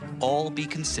 all be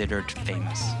considered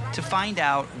famous? To find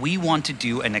out, we want to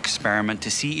do an experiment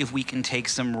to see if we can take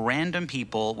some random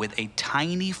people with a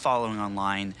tiny following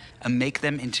online and make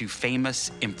them into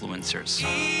famous influencers.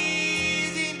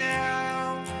 Easy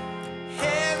now.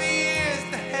 Heavy is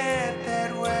the head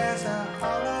that wears a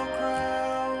hollow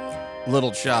crown.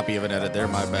 Little choppy of an edit there,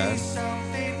 my bad.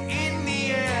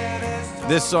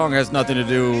 This song has nothing to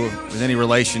do with any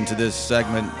relation to this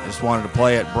segment. I just wanted to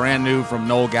play it. Brand new from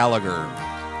Noel Gallagher.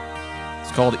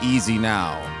 It's called Easy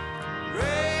Now.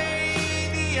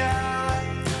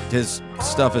 His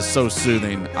stuff is so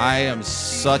soothing. I am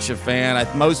such a fan.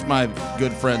 Most of my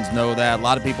good friends know that. A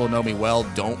lot of people know me well,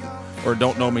 don't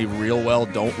know me real well,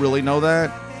 don't really know that.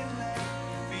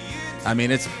 I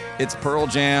mean, it's Pearl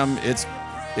Jam, it's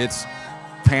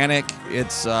Panic,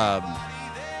 it's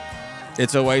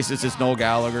Oasis, it's Noel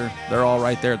Gallagher. They're all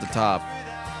right there at the top.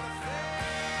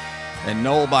 And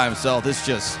Noel by himself, it's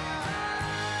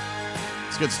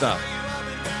good stuff.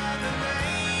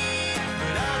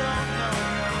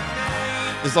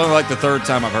 This is only like the 3rd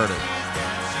time I've heard it.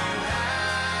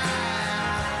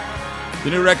 The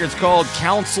new record's called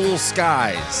Council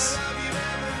Skies.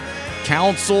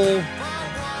 Council,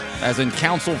 as in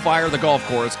Council Fire, the golf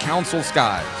course, Council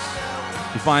Skies.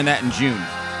 You find that in June.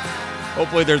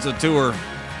 Hopefully there's a tour.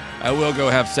 I will go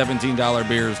have $17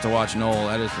 beers to watch Noel,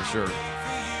 that is for sure.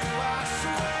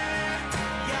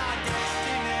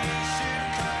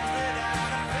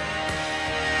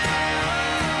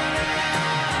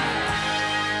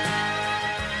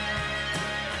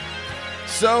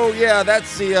 So, yeah,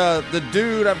 that's the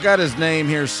dude. I've got his name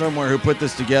here somewhere who put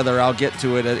this together. I'll get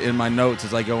to it in my notes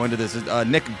as I go into this.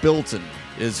 Nick Bilton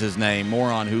is his name. More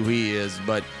on who he is.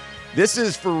 But this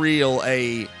is for real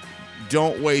a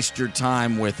don't waste your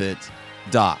time with it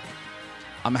doc.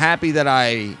 I'm happy that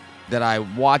I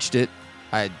watched it.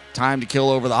 I had time to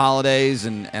kill over the holidays,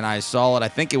 and I saw it. I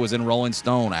think it was in Rolling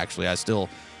Stone, actually. I still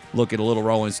look at a little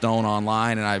Rolling Stone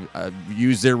online, and I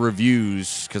use their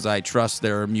reviews because I trust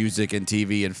their music and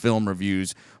TV and film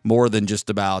reviews more than just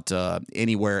about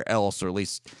anywhere else, or at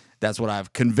least that's what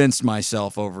I've convinced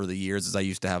myself over the years, as I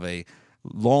used to have a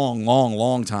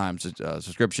long time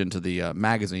subscription to the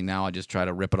magazine. Now I just try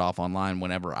to rip it off online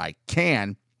whenever I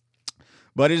can.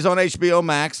 But it is on HBO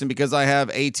Max, and because I have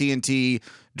AT&T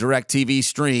DirecTV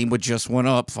Stream, which just went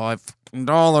up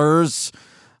 $5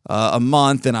 a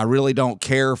month, and I really don't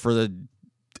care for the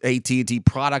AT&T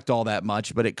product all that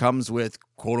much, but it comes with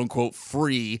quote-unquote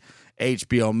free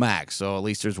HBO Max. So at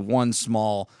least there's one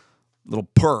small little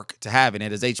perk to having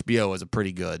it, as HBO is a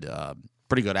pretty good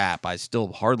app. I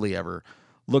still hardly ever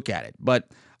look at it. But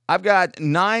I've got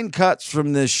 9 cuts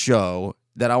from this show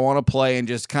that I want to play and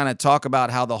just kind of talk about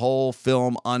how the whole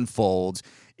film unfolds.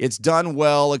 It's done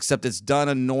well, except it's done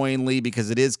annoyingly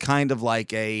because it is kind of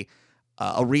like a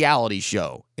reality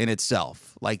show in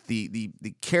itself. Like the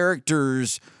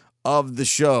characters of the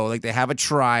show, like they have a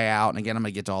tryout, and again, I'm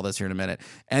going to get to all this here in a minute,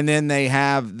 and then they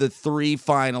have the 3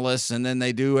 finalists, and then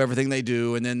they do everything they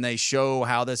do, and then they show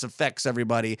how this affects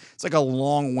everybody. It's like a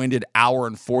long-winded hour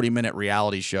and 40-minute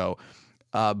reality show,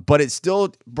 but it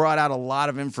still brought out a lot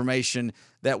of information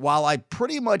that while I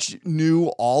pretty much knew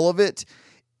all of it,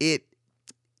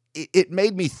 it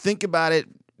made me think about it,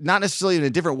 not necessarily in a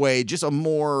different way, just a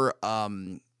more a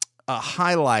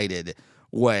highlighted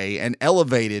way, an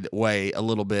elevated way a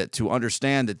little bit, to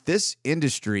understand that this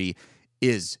industry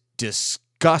is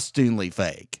disgustingly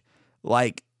fake,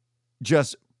 like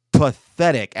just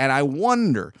pathetic. And I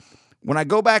wonder, when I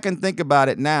go back and think about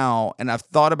it now, and I've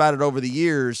thought about it over the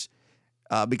years,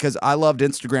 because I loved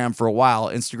Instagram for a while.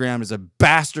 Instagram is a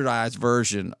bastardized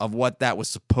version of what that was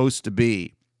supposed to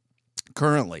be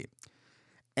currently.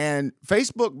 And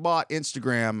Facebook bought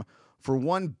Instagram for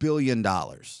 $1 billion.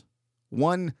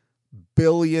 $1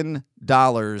 billion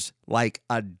like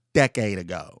a decade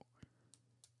ago.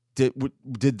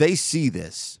 Did they see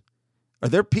this? Are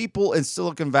there people in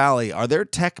Silicon Valley, are there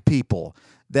tech people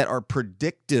that are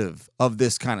predictive of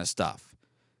this kind of stuff?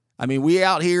 I mean, we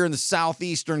out here in the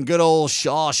southeastern good old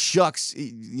shucks,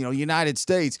 United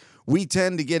States, we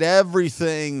tend to get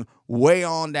everything way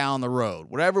on down the road.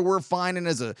 Whatever we're finding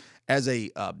as a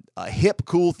hip,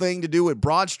 cool thing to do at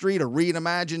Broad Street, a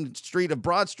reimagined street of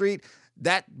Broad Street,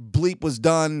 that bleep was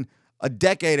done a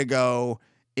decade ago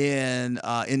in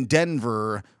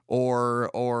Denver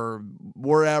or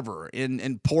wherever,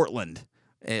 in Portland,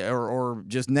 or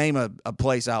just name a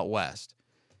place out west.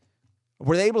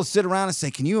 Were they able to sit around and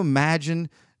say, can you imagine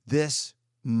this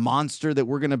monster that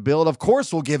we're going to build? Of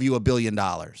course we'll give you $1 billion.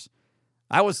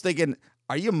 I was thinking,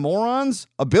 are you morons?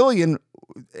 $1 billion?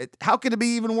 How could it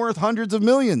be even worth hundreds of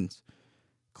millions?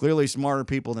 Clearly smarter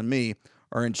people than me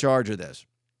are in charge of this.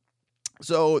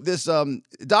 So this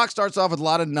doc starts off with a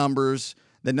lot of numbers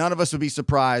that none of us would be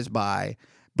surprised by,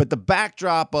 but the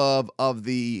backdrop of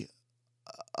the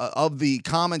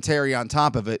commentary on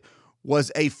top of it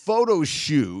was a photo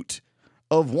shoot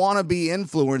of wannabe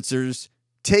influencers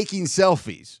taking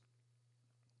selfies.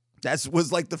 That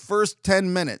was like the first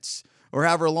 10 minutes or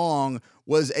however long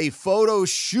was a photo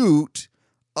shoot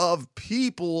of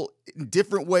people in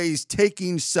different ways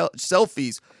taking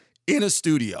selfies in a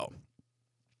studio.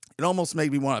 It almost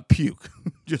made me want to puke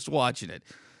just watching it,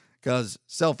 because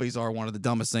selfies are one of the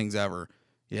dumbest things ever.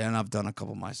 Yeah, and I've done a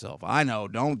couple myself. I know.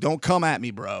 Don't come at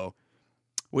me, bro.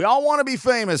 We all want to be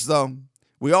famous, though.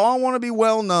 We all want to be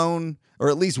well known, or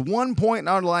at least one point in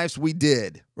our lives we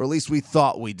did, or at least we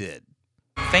thought we did.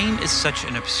 Fame is such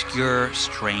an obscure,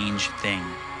 strange thing.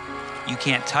 You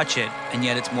can't touch it, and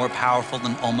yet it's more powerful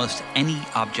than almost any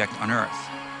object on Earth.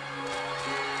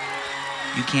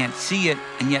 You can't see it,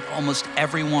 and yet almost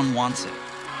everyone wants it.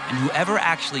 And whoever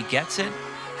actually gets it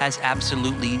has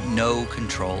absolutely no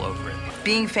control over it.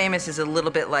 Being famous is a little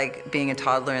bit like being a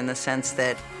toddler in the sense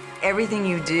that everything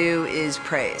you do is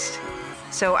praised.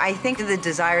 So I think the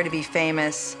desire to be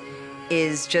famous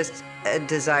is just a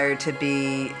desire to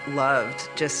be loved,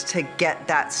 just to get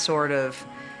that sort of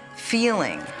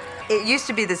feeling. It used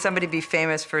to be that somebody be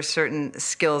famous for certain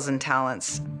skills and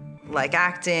talents, like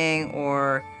acting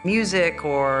or music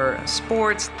or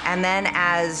sports. And then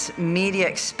as media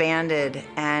expanded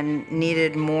and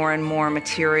needed more and more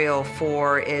material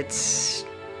for its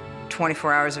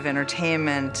 24 hours of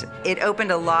entertainment, it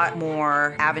opened a lot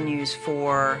more avenues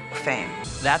for fame.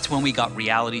 That's when we got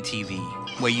reality TV,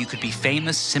 where you could be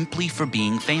famous simply for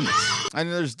being famous.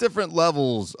 And there's different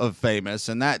levels of famous,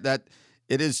 and that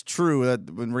it is true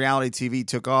that when reality TV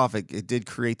took off, it did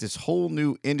create this whole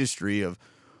new industry of,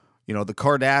 you know, the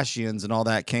Kardashians and all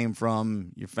that came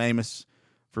from you're famous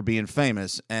for being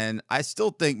famous. And I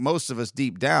still think most of us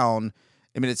deep down,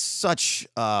 I mean, it's such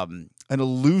an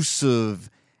elusive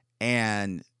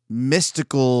and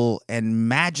mystical and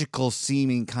magical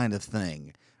seeming kind of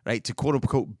thing, right? To quote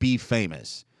unquote be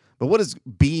famous. But what does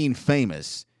being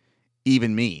famous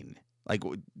even mean? Like,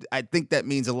 I think that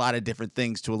means a lot of different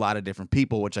things to a lot of different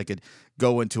people, which I could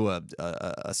go into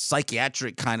a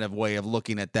psychiatric kind of way of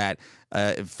looking at that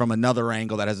from another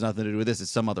angle that has nothing to do with this at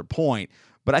some other point.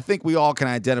 But I think we all can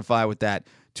identify with that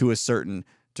to a certain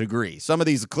degree. Some of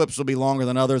these clips will be longer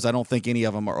than others. I don't think any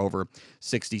of them are over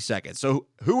 60 seconds. So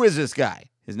who is this guy?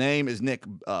 His name is Nick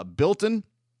Bilton.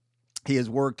 He has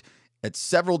worked at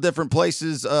several different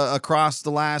places across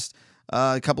the last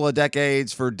couple of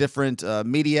decades for different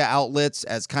media outlets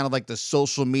as kind of like the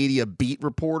social media beat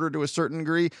reporter to a certain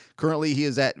degree. Currently, he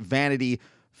is at Vanity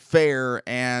Fair.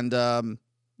 And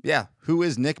who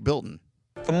is Nick Bilton?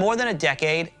 For more than a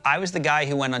decade, I was the guy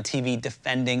who went on TV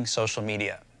defending social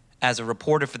media. As a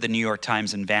reporter for the New York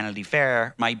Times and Vanity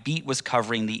Fair, my beat was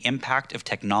covering the impact of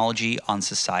technology on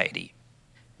society.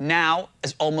 Now,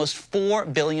 as almost 4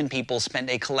 billion people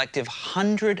spend a collective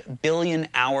 100 billion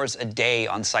hours a day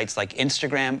on sites like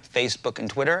Instagram, Facebook, and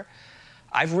Twitter,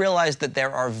 I've realized that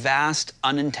there are vast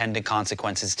unintended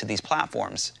consequences to these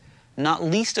platforms, not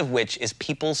least of which is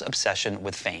people's obsession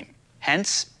with fame.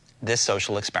 Hence, this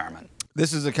social experiment.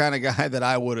 This is the kind of guy that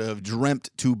I would have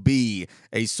dreamt to be,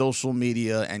 a social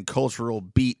media and cultural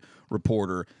beat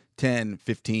reporter 10,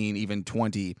 15, even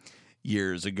 20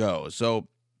 years ago. So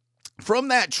from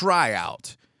that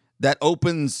tryout that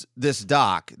opens this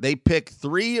doc, they pick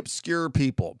 3 obscure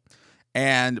people.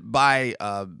 And by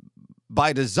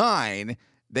design,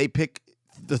 they pick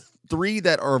the 3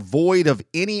 that are void of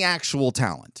any actual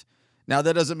talent. Now,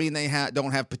 that doesn't mean they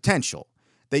don't have potential.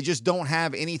 They just don't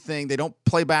have anything. They don't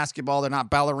play basketball. They're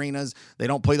not ballerinas. They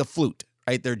don't play the flute,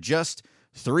 right? They're just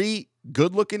 3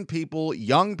 good-looking people,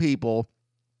 young people,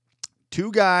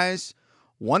 2 guys.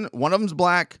 One of them's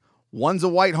black, one's a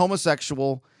white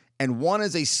homosexual, and one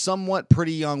is a somewhat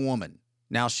pretty young woman.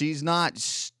 Now, she's not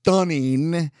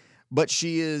stunning, but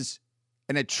she is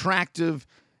an attractive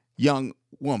young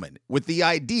woman with the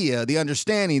idea, the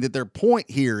understanding that their point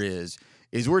here is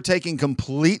we're taking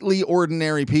completely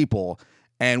ordinary people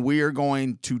and we are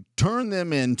going to turn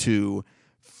them into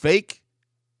fake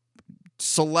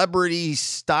celebrity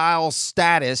style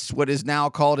status, what is now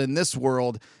called in this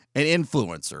world an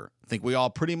influencer. I think we all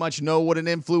pretty much know what an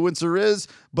influencer is,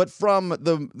 but from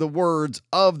the words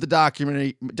of the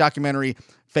documentary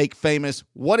Fake Famous,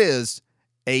 what is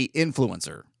a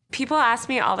influencer? People ask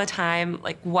me all the time,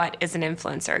 like, what is an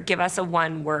influencer? Give us a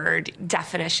one-word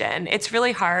definition. It's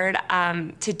really hard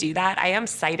to do that. I am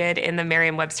cited in the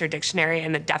Merriam-Webster dictionary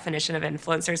in the definition of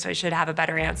influencer, so I should have a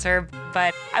better answer.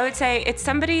 But I would say it's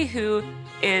somebody who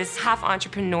is half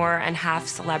entrepreneur and half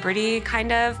celebrity,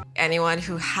 kind of. Anyone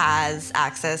who has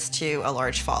access to a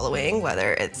large following,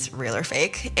 whether it's real or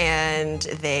fake, and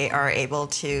they are able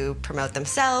to promote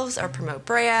themselves or promote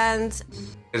brands.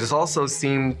 It has also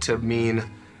seemed to mean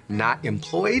not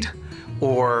employed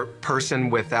or person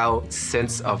without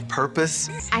sense of purpose.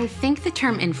 I think the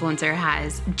term influencer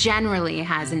generally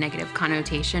has a negative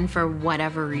connotation for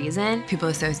whatever reason. People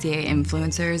associate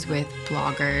influencers with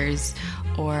bloggers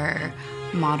or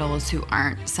models who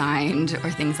aren't signed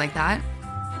or things like that.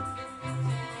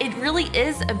 It really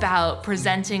is about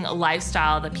presenting a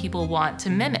lifestyle that people want to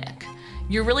mimic.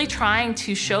 You're really trying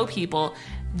to show people,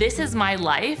 this is my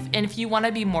life, and if you want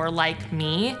to be more like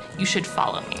me, you should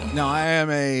follow me. Now, I am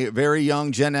a very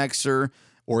young Gen Xer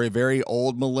or a very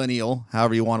old millennial,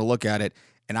 however you want to look at it,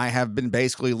 and I have been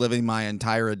basically living my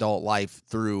entire adult life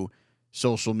through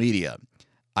social media.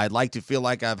 I'd like to feel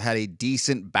like I've had a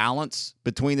decent balance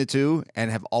between the two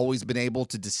and have always been able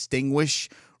to distinguish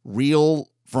real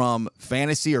from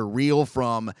fantasy or real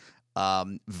from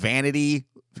vanity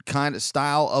kind of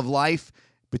style of life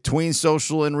between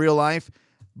social and real life.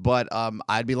 But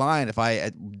I'd be lying if I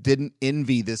didn't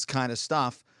envy this kind of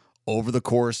stuff over the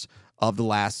course of the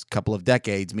last couple of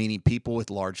decades, meaning people with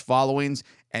large followings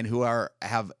and who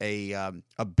have a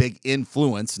big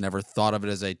influence. Never thought of it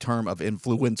as a term of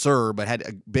influencer, but had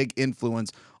a big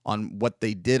influence on what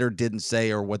they did or didn't say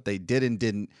or what they did and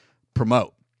didn't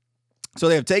promote. So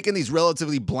they have taken these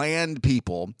relatively bland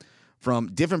people from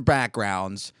different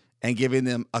backgrounds and giving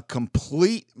them a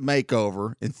complete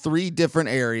makeover in 3 different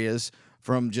areas,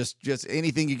 from just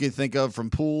anything you could think of, from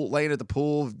laying at the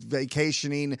pool,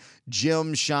 vacationing,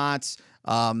 gym shots,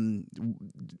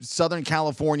 Southern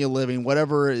California living,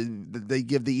 whatever they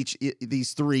give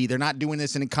these 3. They're not doing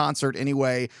this in a concert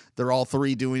anyway. They're all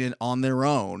 3 doing it on their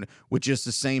own with just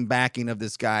the same backing of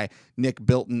this guy, Nick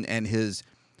Bilton, and his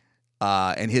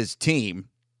team.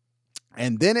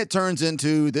 And then it turns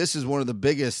into, this is one of the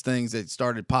biggest things that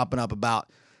started popping up about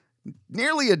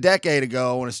nearly a decade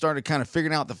ago, when it started kind of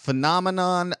figuring out the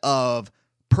phenomenon of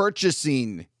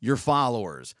purchasing your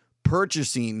followers,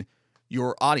 purchasing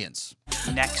your audience.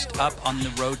 Next up on the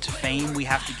road to fame, we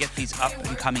have to get these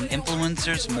up-and-coming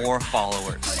influencers more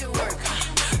followers.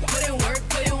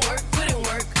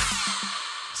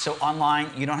 So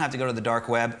online, you don't have to go to the dark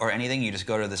web or anything. You just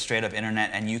go to the straight-up internet,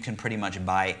 and you can pretty much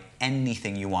buy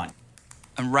anything you want.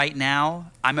 And right now,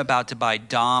 I'm about to buy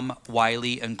Dom,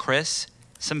 Wiley, and Chris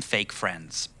some fake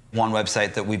friends. One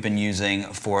website that we've been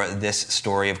using for this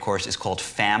story, of course, is called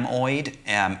Famoid,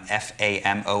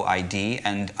 Famoid,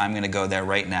 and I'm gonna go there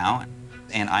right now.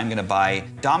 And I'm gonna buy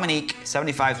Dominique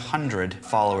 7,500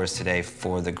 followers today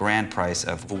for the grand price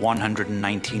of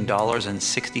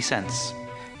 $119.60.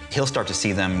 He'll start to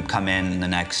see them come in the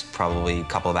next probably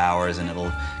couple of hours, and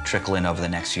it'll trickle in over the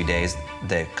next few days.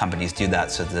 The companies do that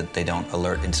so that they don't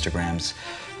alert Instagram's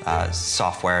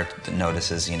software that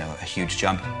notices, a huge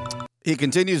jump. He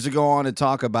continues to go on and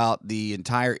talk about the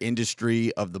entire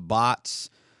industry of the bots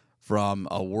from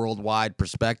a worldwide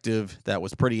perspective. That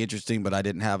was pretty interesting, but I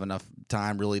didn't have enough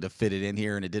time really to fit it in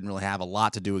here, and it didn't really have a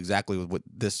lot to do exactly with what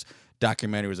this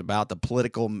documentary was about. The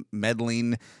political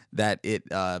meddling that it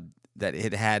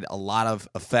had a lot of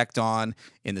effect on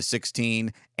in the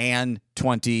 16 and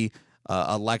 20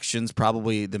 elections,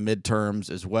 probably the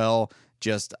midterms as well.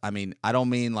 I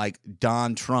don't mean like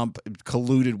Don Trump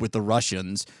colluded with the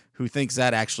Russians. Who thinks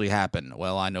that actually happened?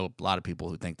 Well, I know a lot of people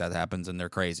who think that happens, and they're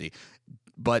crazy.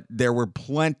 But there were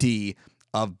plenty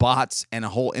of bots and a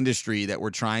whole industry that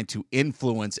were trying to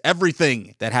influence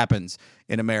everything that happens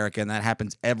in America, and that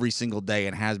happens every single day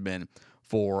and has been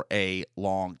for a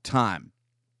long time.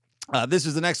 This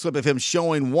is the next clip of him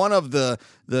showing one of the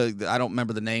I don't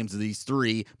remember the names of these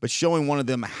 3, but showing one of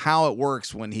them how it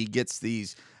works when he gets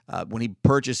these, when he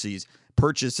purchases,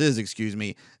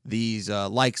 these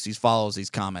likes, these follows, these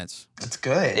comments. It's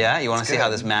good. Yeah, you want to see how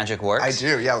this magic works? I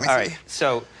do, yeah. Let me see. All right,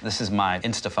 so this is my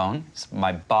Instaphone,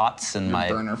 my bots and my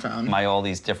burner phone. My all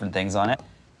these different things on it.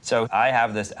 So I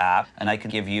have this app, and I can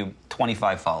give you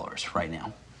 25 followers right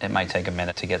now. It might take a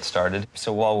minute to get started.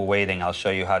 So while we're waiting, I'll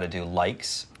show you how to do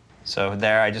likes. So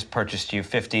there, I just purchased you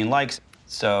 15 likes.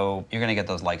 So you're gonna get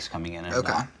those likes coming in.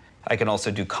 Okay. I can also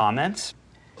do comments.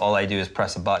 All I do is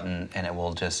press a button, and it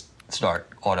will just start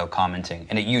auto-commenting.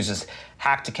 And it uses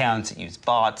hacked accounts, it uses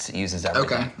bots, it uses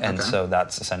everything. Okay. And so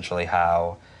that's essentially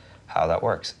how that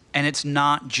works. And it's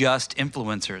not just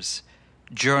influencers.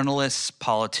 Journalists,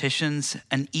 politicians,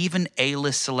 and even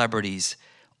A-list celebrities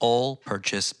all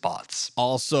purchase bots.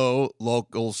 Also,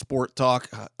 local sport talk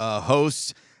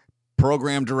hosts,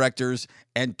 program directors,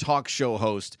 and talk show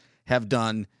hosts have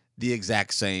done the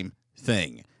exact same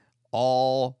thing.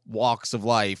 All walks of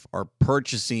life are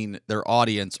purchasing their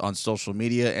audience on social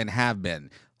media and have been.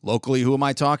 Locally, who am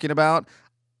I talking about?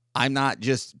 I'm not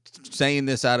just saying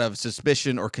this out of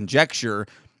suspicion or conjecture.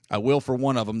 I will for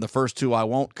one of them. The first 2 I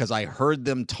won't, because I heard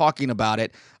them talking about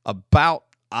it about,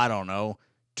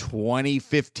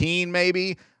 2015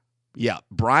 maybe. Yeah,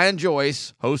 Brian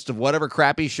Joyce, host of whatever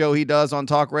crappy show he does on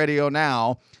talk radio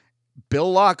now. Bill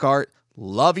Lockhart,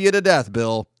 love you to death,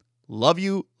 Bill. Love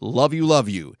you, love you, love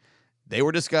you. They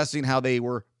were discussing how they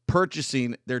were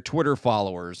purchasing their Twitter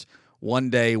followers one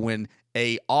day when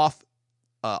a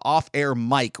off-air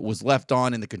mic was left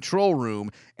on in the control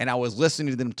room, and I was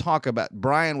listening to them talk about,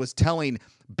 Brian was telling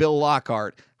Bill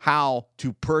Lockhart how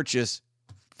to purchase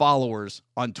followers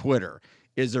on Twitter.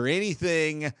 Is there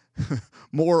anything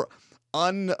more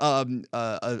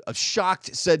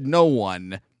shocked said no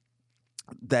one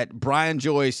that Brian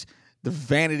Joyce, the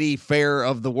Vanity Fair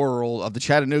of the world, of the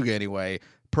Chattanooga anyway,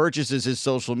 purchases his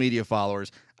social media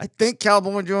followers? I think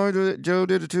Cowboy Joe did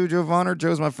it too. Joe Vonner,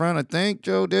 Joe's my friend. I think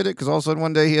Joe did it because all of a sudden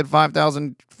one day he had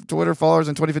 5,000 Twitter followers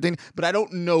in 2015. But I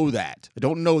don't know that.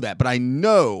 But I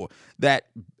know that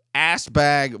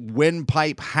assbag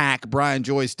windpipe hack Brian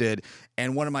Joyce did,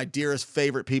 and one of my dearest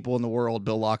favorite people in the world,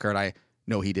 Bill Lockhart, I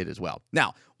know he did as well.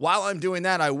 Now, while I'm doing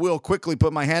that, I will quickly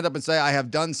put my hand up and say I have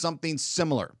done something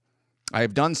similar. I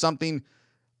have done something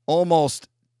almost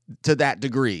to that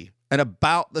degree at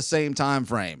about the same time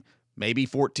frame, maybe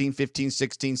 14, 15,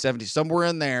 16, 17, somewhere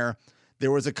in there.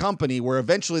 there was a company where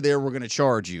eventually they were going to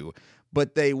charge you,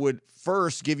 but they would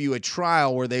first give you a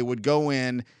trial where they would go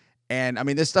in and, I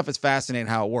mean, this stuff is fascinating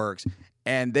how it works.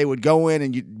 And they would go in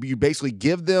and you basically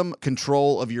give them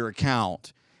control of your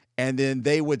account, and then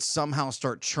they would somehow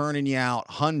start churning you out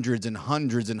hundreds and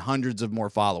hundreds and hundreds of more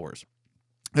followers.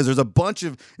 Because there's a bunch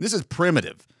of, this is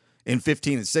primitive in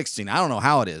 15 and 16. I don't know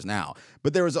how it is now,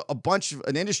 but there was a bunch of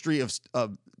an industry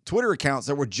of Twitter accounts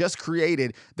that were just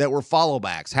created that were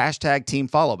followbacks, hashtag team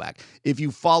followback. If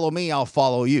you follow me, I'll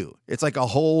follow you. It's like a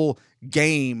whole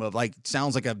game of like,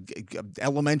 sounds like a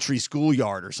elementary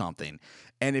schoolyard or something.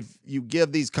 And if you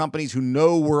give these companies who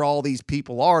know where all these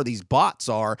people are, these bots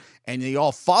are, and they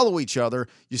all follow each other,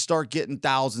 you start getting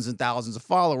thousands and thousands of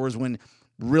followers when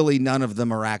really none of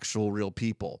them are actual real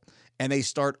people. And they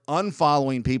start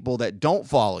unfollowing people that don't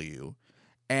follow you.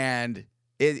 And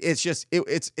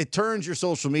it turns your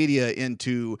social media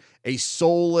into a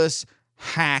soulless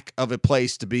hack of a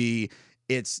place to be.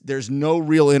 There's no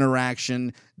real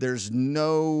interaction. There's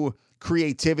no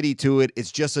creativity to it.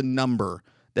 It's just a number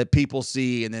that people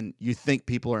see, and then you think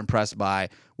people are impressed by,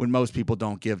 when most people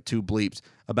don't give two bleeps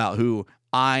about who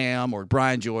I am or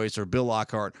Brian Joyce or Bill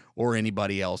Lockhart or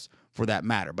anybody else for that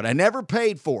matter. But I never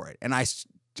paid for it, and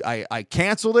I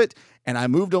canceled it, and I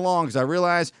moved along because I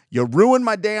realized you ruined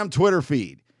my damn Twitter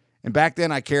feed. And back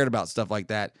then I cared about stuff like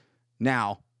that.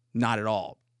 Now, not at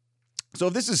all. So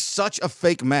if this is such a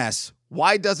fake mess,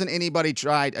 why doesn't anybody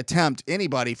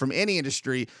anybody from any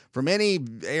industry, from any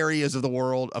areas of the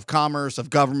world, of commerce, of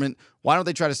government, why don't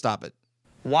they try to stop it?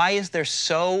 Why is there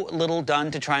so little done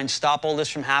to try and stop all this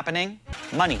from happening?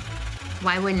 Money.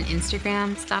 Why wouldn't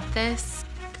Instagram stop this?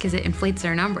 Because it inflates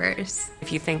their numbers.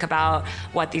 If you think about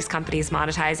what these companies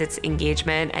monetize, it's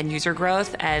engagement and user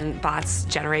growth, and bots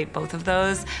generate both of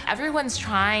those. Everyone's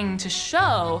trying to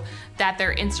show that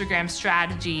their Instagram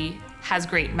strategy has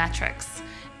great metrics.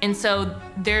 And so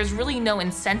there's really no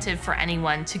incentive for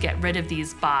anyone to get rid of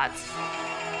these bots.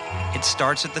 It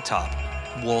starts at the top,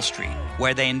 Wall Street,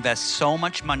 where they invest so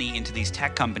much money into these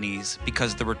tech companies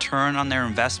because the return on their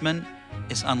investment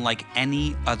is unlike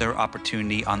any other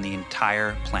opportunity on the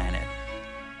entire planet.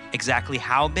 Exactly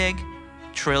how big?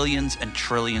 Trillions and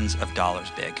trillions of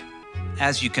dollars big.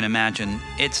 As you can imagine,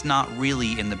 it's not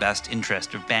really in the best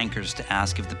interest of bankers to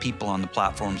ask if the people on the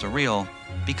platforms are real,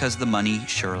 because the money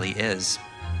surely is.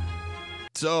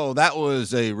 So that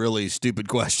was a really stupid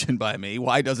question by me.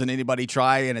 Why doesn't anybody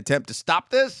try and attempt to stop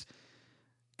this?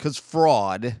 Because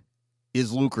fraud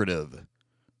is lucrative.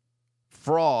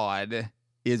 Fraud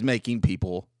is making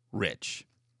people rich.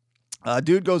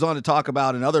 Dude goes on to talk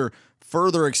about another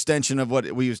further extension of what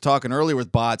we was talking earlier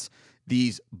with bots,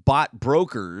 these bot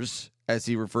brokers, as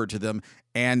he referred to them,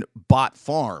 and bot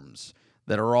farms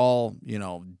that are all,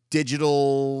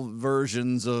 digital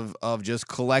versions of just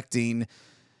collecting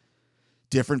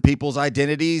different people's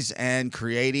identities and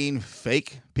creating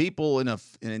fake people in an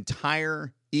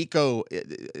entire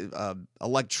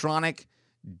electronic,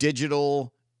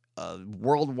 digital,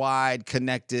 worldwide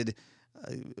connected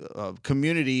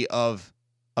community of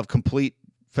complete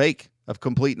fake, of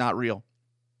complete not real.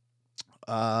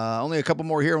 Only a couple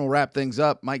more here and we'll wrap things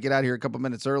up. Might get out of here a couple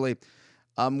minutes early.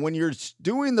 When you're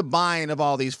doing the buying of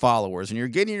all these followers and you're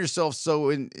getting yourself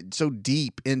so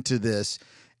deep into this,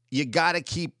 you got to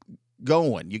keep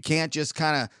going. You can't just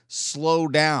kind of slow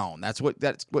down. That's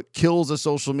what kills a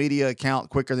social media account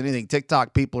quicker than anything.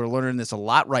 TikTok people are learning this a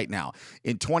lot right now.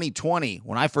 In 2020,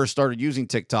 when I first started using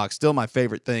TikTok, still my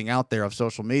favorite thing out there of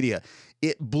social media,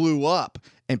 it blew up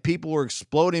and people were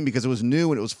exploding because it was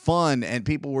new and it was fun and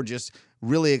people were just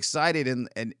really excited.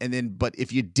 And then, but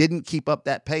if you didn't keep up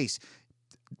that pace,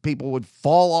 people would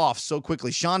fall off so quickly.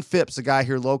 Sean Phipps, a guy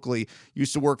here locally,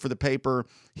 used to work for the paper.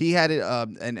 He had it,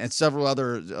 and several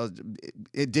other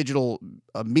digital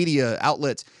media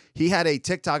outlets. He had a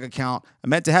TikTok account. I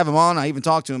meant to have him on. I even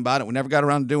talked to him about it. We never got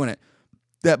around to doing it.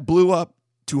 That blew up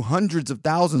to hundreds of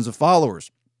thousands of followers.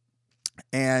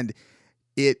 And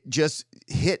it just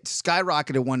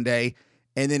skyrocketed one day,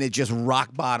 and then it just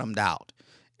rock bottomed out.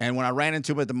 And when I ran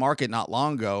into him at the market not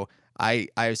long ago,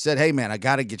 I said, hey, man, I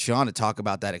got to get you on to talk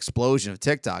about that explosion of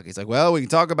TikTok. He's like, well, we can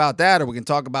talk about that, or we can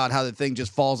talk about how the thing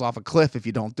just falls off a cliff if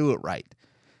you don't do it right.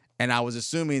 And I was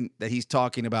assuming that he's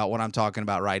talking about what I'm talking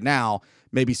about right now.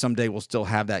 Maybe someday we'll still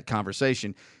have that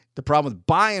conversation. The problem with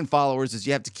buying followers is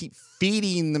you have to keep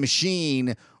feeding the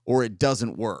machine or it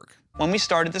doesn't work. When we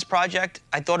started this project,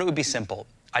 I thought it would be simple.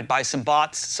 I'd buy some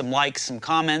bots, some likes, some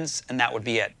comments, and that would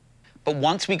be it. But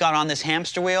once we got on this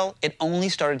hamster wheel, it only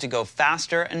started to go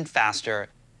faster and faster,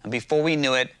 and before we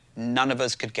knew it, none of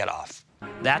us could get off.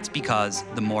 That's because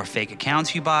the more fake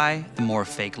accounts you buy, the more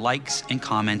fake likes and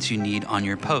comments you need on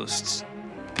your posts.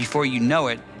 Before you know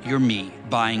it, you're me,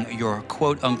 buying your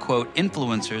quote-unquote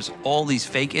influencers all these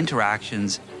fake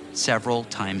interactions several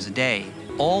times a day,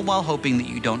 all while hoping that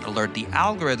you don't alert the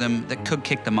algorithm that could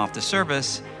kick them off the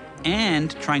service,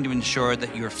 and trying to ensure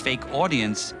that your fake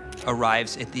audience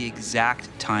arrives at the exact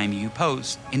time you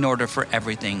post in order for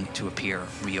everything to appear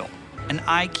real. And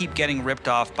I keep getting ripped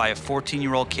off by a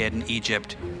 14-year-old kid in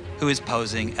Egypt who is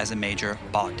posing as a major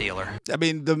bot dealer. I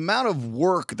mean, the amount of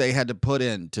work they had to put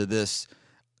into this,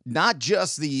 not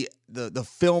just the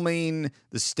filming,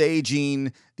 the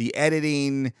staging, the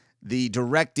editing, the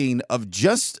directing of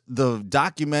just the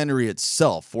documentary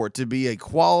itself, for it to be a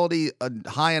quality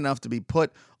high enough to be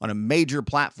put on a major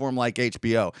platform like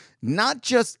HBO. Not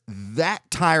just that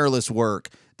tireless work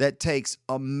that takes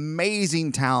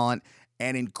amazing talent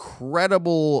and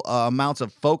incredible amounts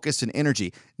of focus and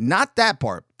energy. Not that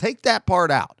part. Take that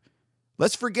part out.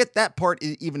 Let's forget that part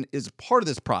even is part of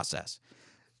this process.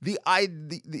 The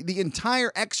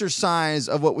entire exercise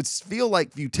of what would feel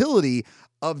like futility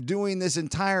of doing this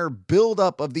entire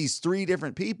buildup of these three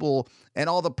different people and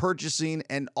all the purchasing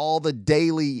and all the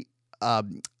daily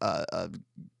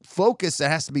focus that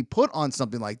has to be put on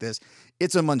something like this.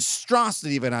 It's a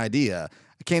monstrosity of an idea.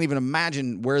 I can't even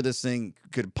imagine where this thing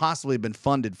could possibly have been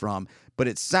funded from, but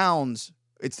it sounds,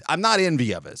 I'm not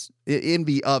envy of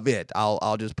it.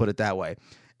 I'll just put it that way.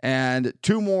 And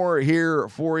two more here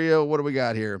for you. What do we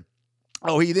got here?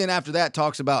 Oh, he then after that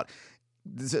talks about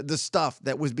the stuff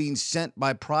that was being sent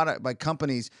by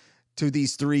companies to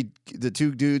the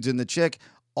two dudes and the chick,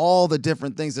 all the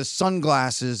different things, the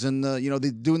sunglasses and the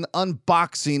doing the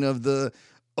unboxing of the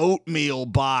oatmeal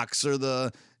box or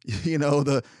the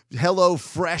Hello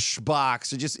Fresh box.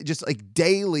 Just like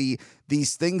daily,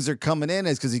 these things are coming in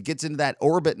as because it gets into that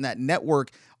orbit and that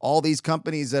network. All these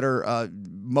companies that are,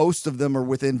 most of them are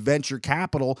within venture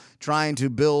capital, trying to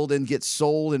build and get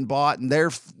sold and bought, and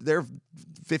their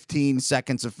 15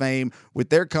 seconds of fame with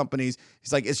their companies.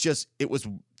 He's like, it was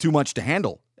too much to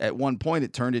handle. At one point,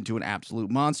 it turned into an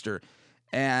absolute monster.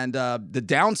 And the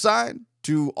downside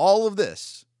to all of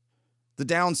this,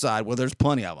 well, there's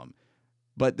plenty of them.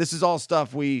 But this is all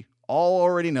stuff we all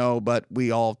already know, but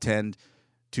we all tend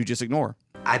to just ignore.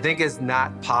 I think it's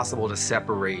not possible to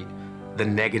separate the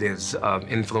negatives of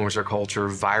influencer culture,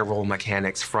 viral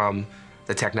mechanics from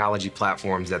the technology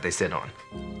platforms that they sit on.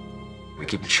 We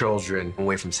keep children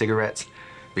away from cigarettes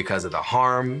because of the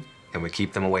harm, and we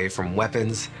keep them away from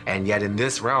weapons. And yet in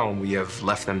this realm, we have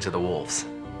left them to the wolves.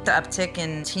 The uptick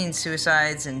in teen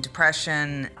suicides and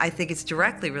depression, I think it's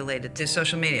directly related to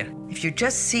social media. If you're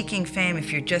just seeking fame,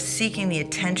 if you're just seeking the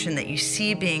attention that you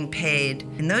see being paid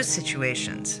in those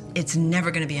situations, it's never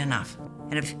going to be enough.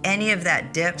 And if any of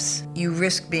that dips, you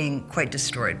risk being quite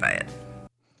destroyed by it.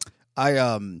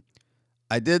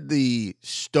 I did the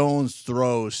Stone's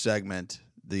Throw segment,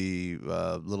 the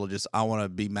little just I want to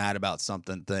be mad about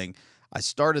something thing. I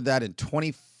started that in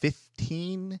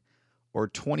 2015 or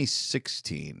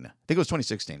 2016. I think it was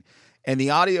 2016. And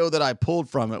the audio that I pulled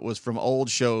from it was from old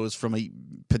shows from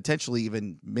potentially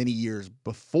even many years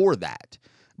before that,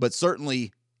 but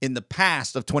certainly in the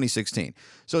past of 2016.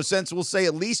 So since we'll say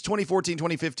at least 2014,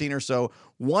 2015 or so,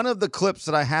 one of the clips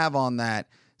that I have on that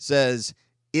says,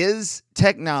 "Is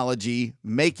technology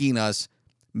making us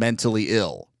mentally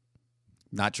ill?"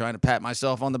 Not trying to pat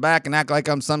myself on the back and act like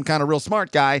I'm some kind of real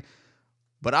smart guy,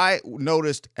 but I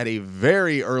noticed at a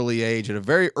very early age, at a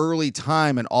very early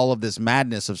time in all of this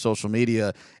madness of social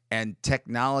media and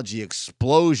technology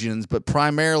explosions, but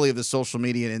primarily of the social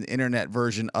media and internet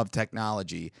version of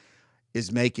technology,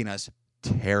 is making us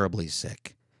terribly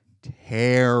sick,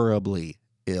 terribly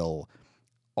ill.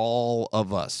 All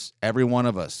of us, every one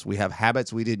of us, we have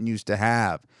habits we didn't used to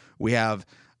have. We have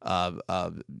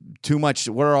too much,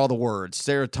 what are all the words?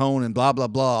 Serotonin, blah, blah,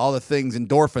 blah, all the things,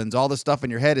 endorphins, all the stuff in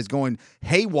your head is going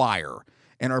haywire,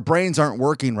 and our brains aren't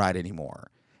working right anymore.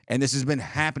 And this has been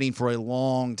happening for a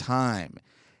long time.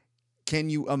 Can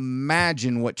you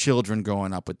imagine what children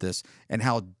growing up with this and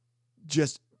how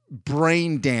just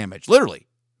brain damaged, literally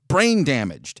brain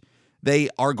damaged, they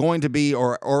are going to be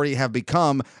or already have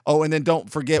become? Oh, and then don't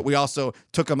forget, we also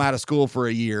took them out of school for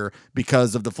a year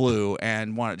because of the flu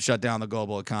and wanted to shut down the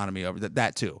global economy over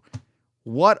that too.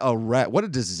 What a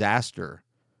disaster.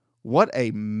 What a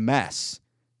mess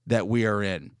that we are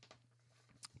in.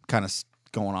 Kind of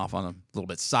going off on a little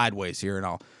bit sideways here, and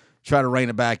I'll try to rein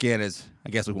it back in, as I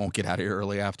guess we won't get out of here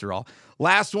early after all.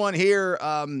 Last one here.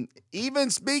 Even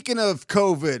speaking of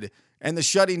COVID and the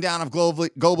shutting down of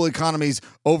global economies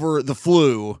over the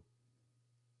flu,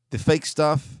 the fake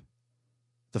stuff,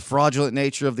 the fraudulent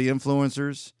nature of the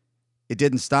influencers, it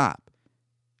didn't stop.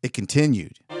 It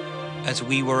continued. As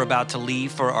we were about to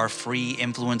leave for our free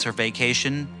influencer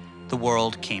vacation, the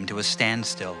world came to a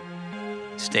standstill.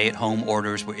 Stay-at-home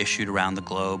orders were issued around the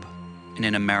globe, and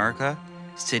in America,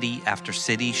 city after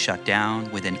city shut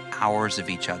down within hours of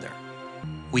each other.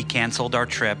 We canceled our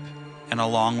trip, and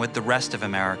along with the rest of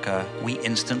America, we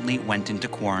instantly went into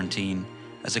quarantine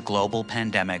as a global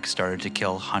pandemic started to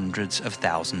kill hundreds of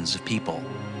thousands of people.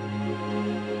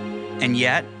 And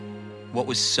yet, what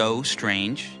was so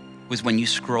strange was when you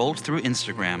scrolled through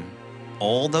Instagram,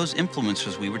 all those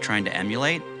influencers we were trying to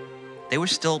emulate, they were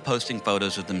still posting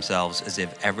photos of themselves as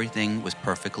if everything was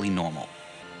perfectly normal.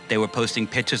 They were posting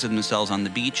pictures of themselves on the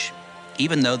beach,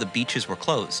 even though the beaches were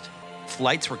closed.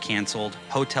 Flights were canceled,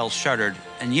 hotels shuttered,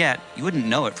 and yet you wouldn't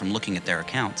know it from looking at their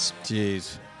accounts.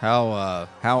 Jeez, how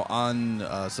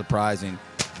unsurprising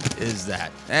is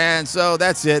that? And so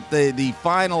that's it. The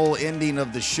final ending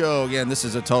of the show. Again, this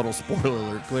is a total spoiler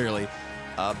alert, clearly.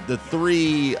 The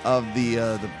three of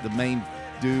the main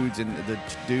dudes and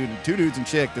two dudes and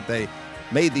chick that they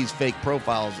made these fake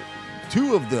profiles.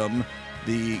 Two of them,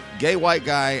 the gay white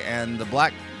guy and the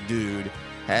black dude,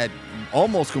 had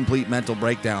almost complete mental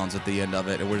breakdowns at the end of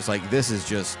it. And we're just like, this is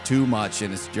just too much,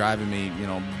 and it's driving me,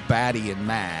 batty and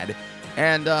mad.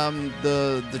 And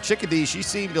the chickadee, she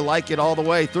seemed to like it all the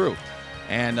way through,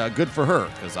 and good for her,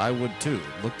 because I would too.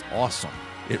 It looked awesome.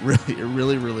 It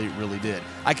really did.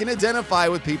 I can identify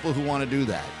with people who want to do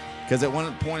that, because at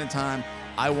one point in time,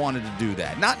 I wanted to do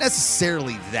that. Not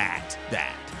necessarily that,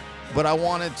 but I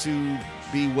wanted to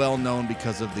be well known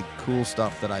because of the cool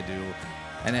stuff that I do.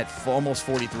 And at almost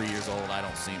 43 years old, I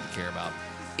don't seem to care about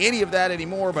any of that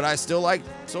anymore, but I still like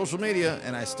social media,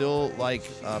 and I still like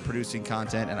producing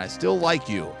content, and I still like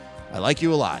you. I like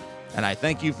you a lot, and I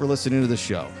thank you for listening to the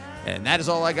show. And that is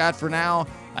all I got for now.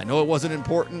 I know it wasn't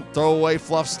important, throwaway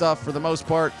fluff stuff for the most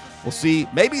part. We'll see.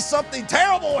 Maybe something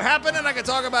terrible will happen, and I can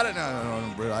talk about it.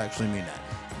 No, I actually mean that.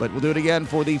 But we'll do it again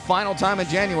for the final time in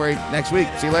January next week.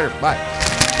 See you later. Bye.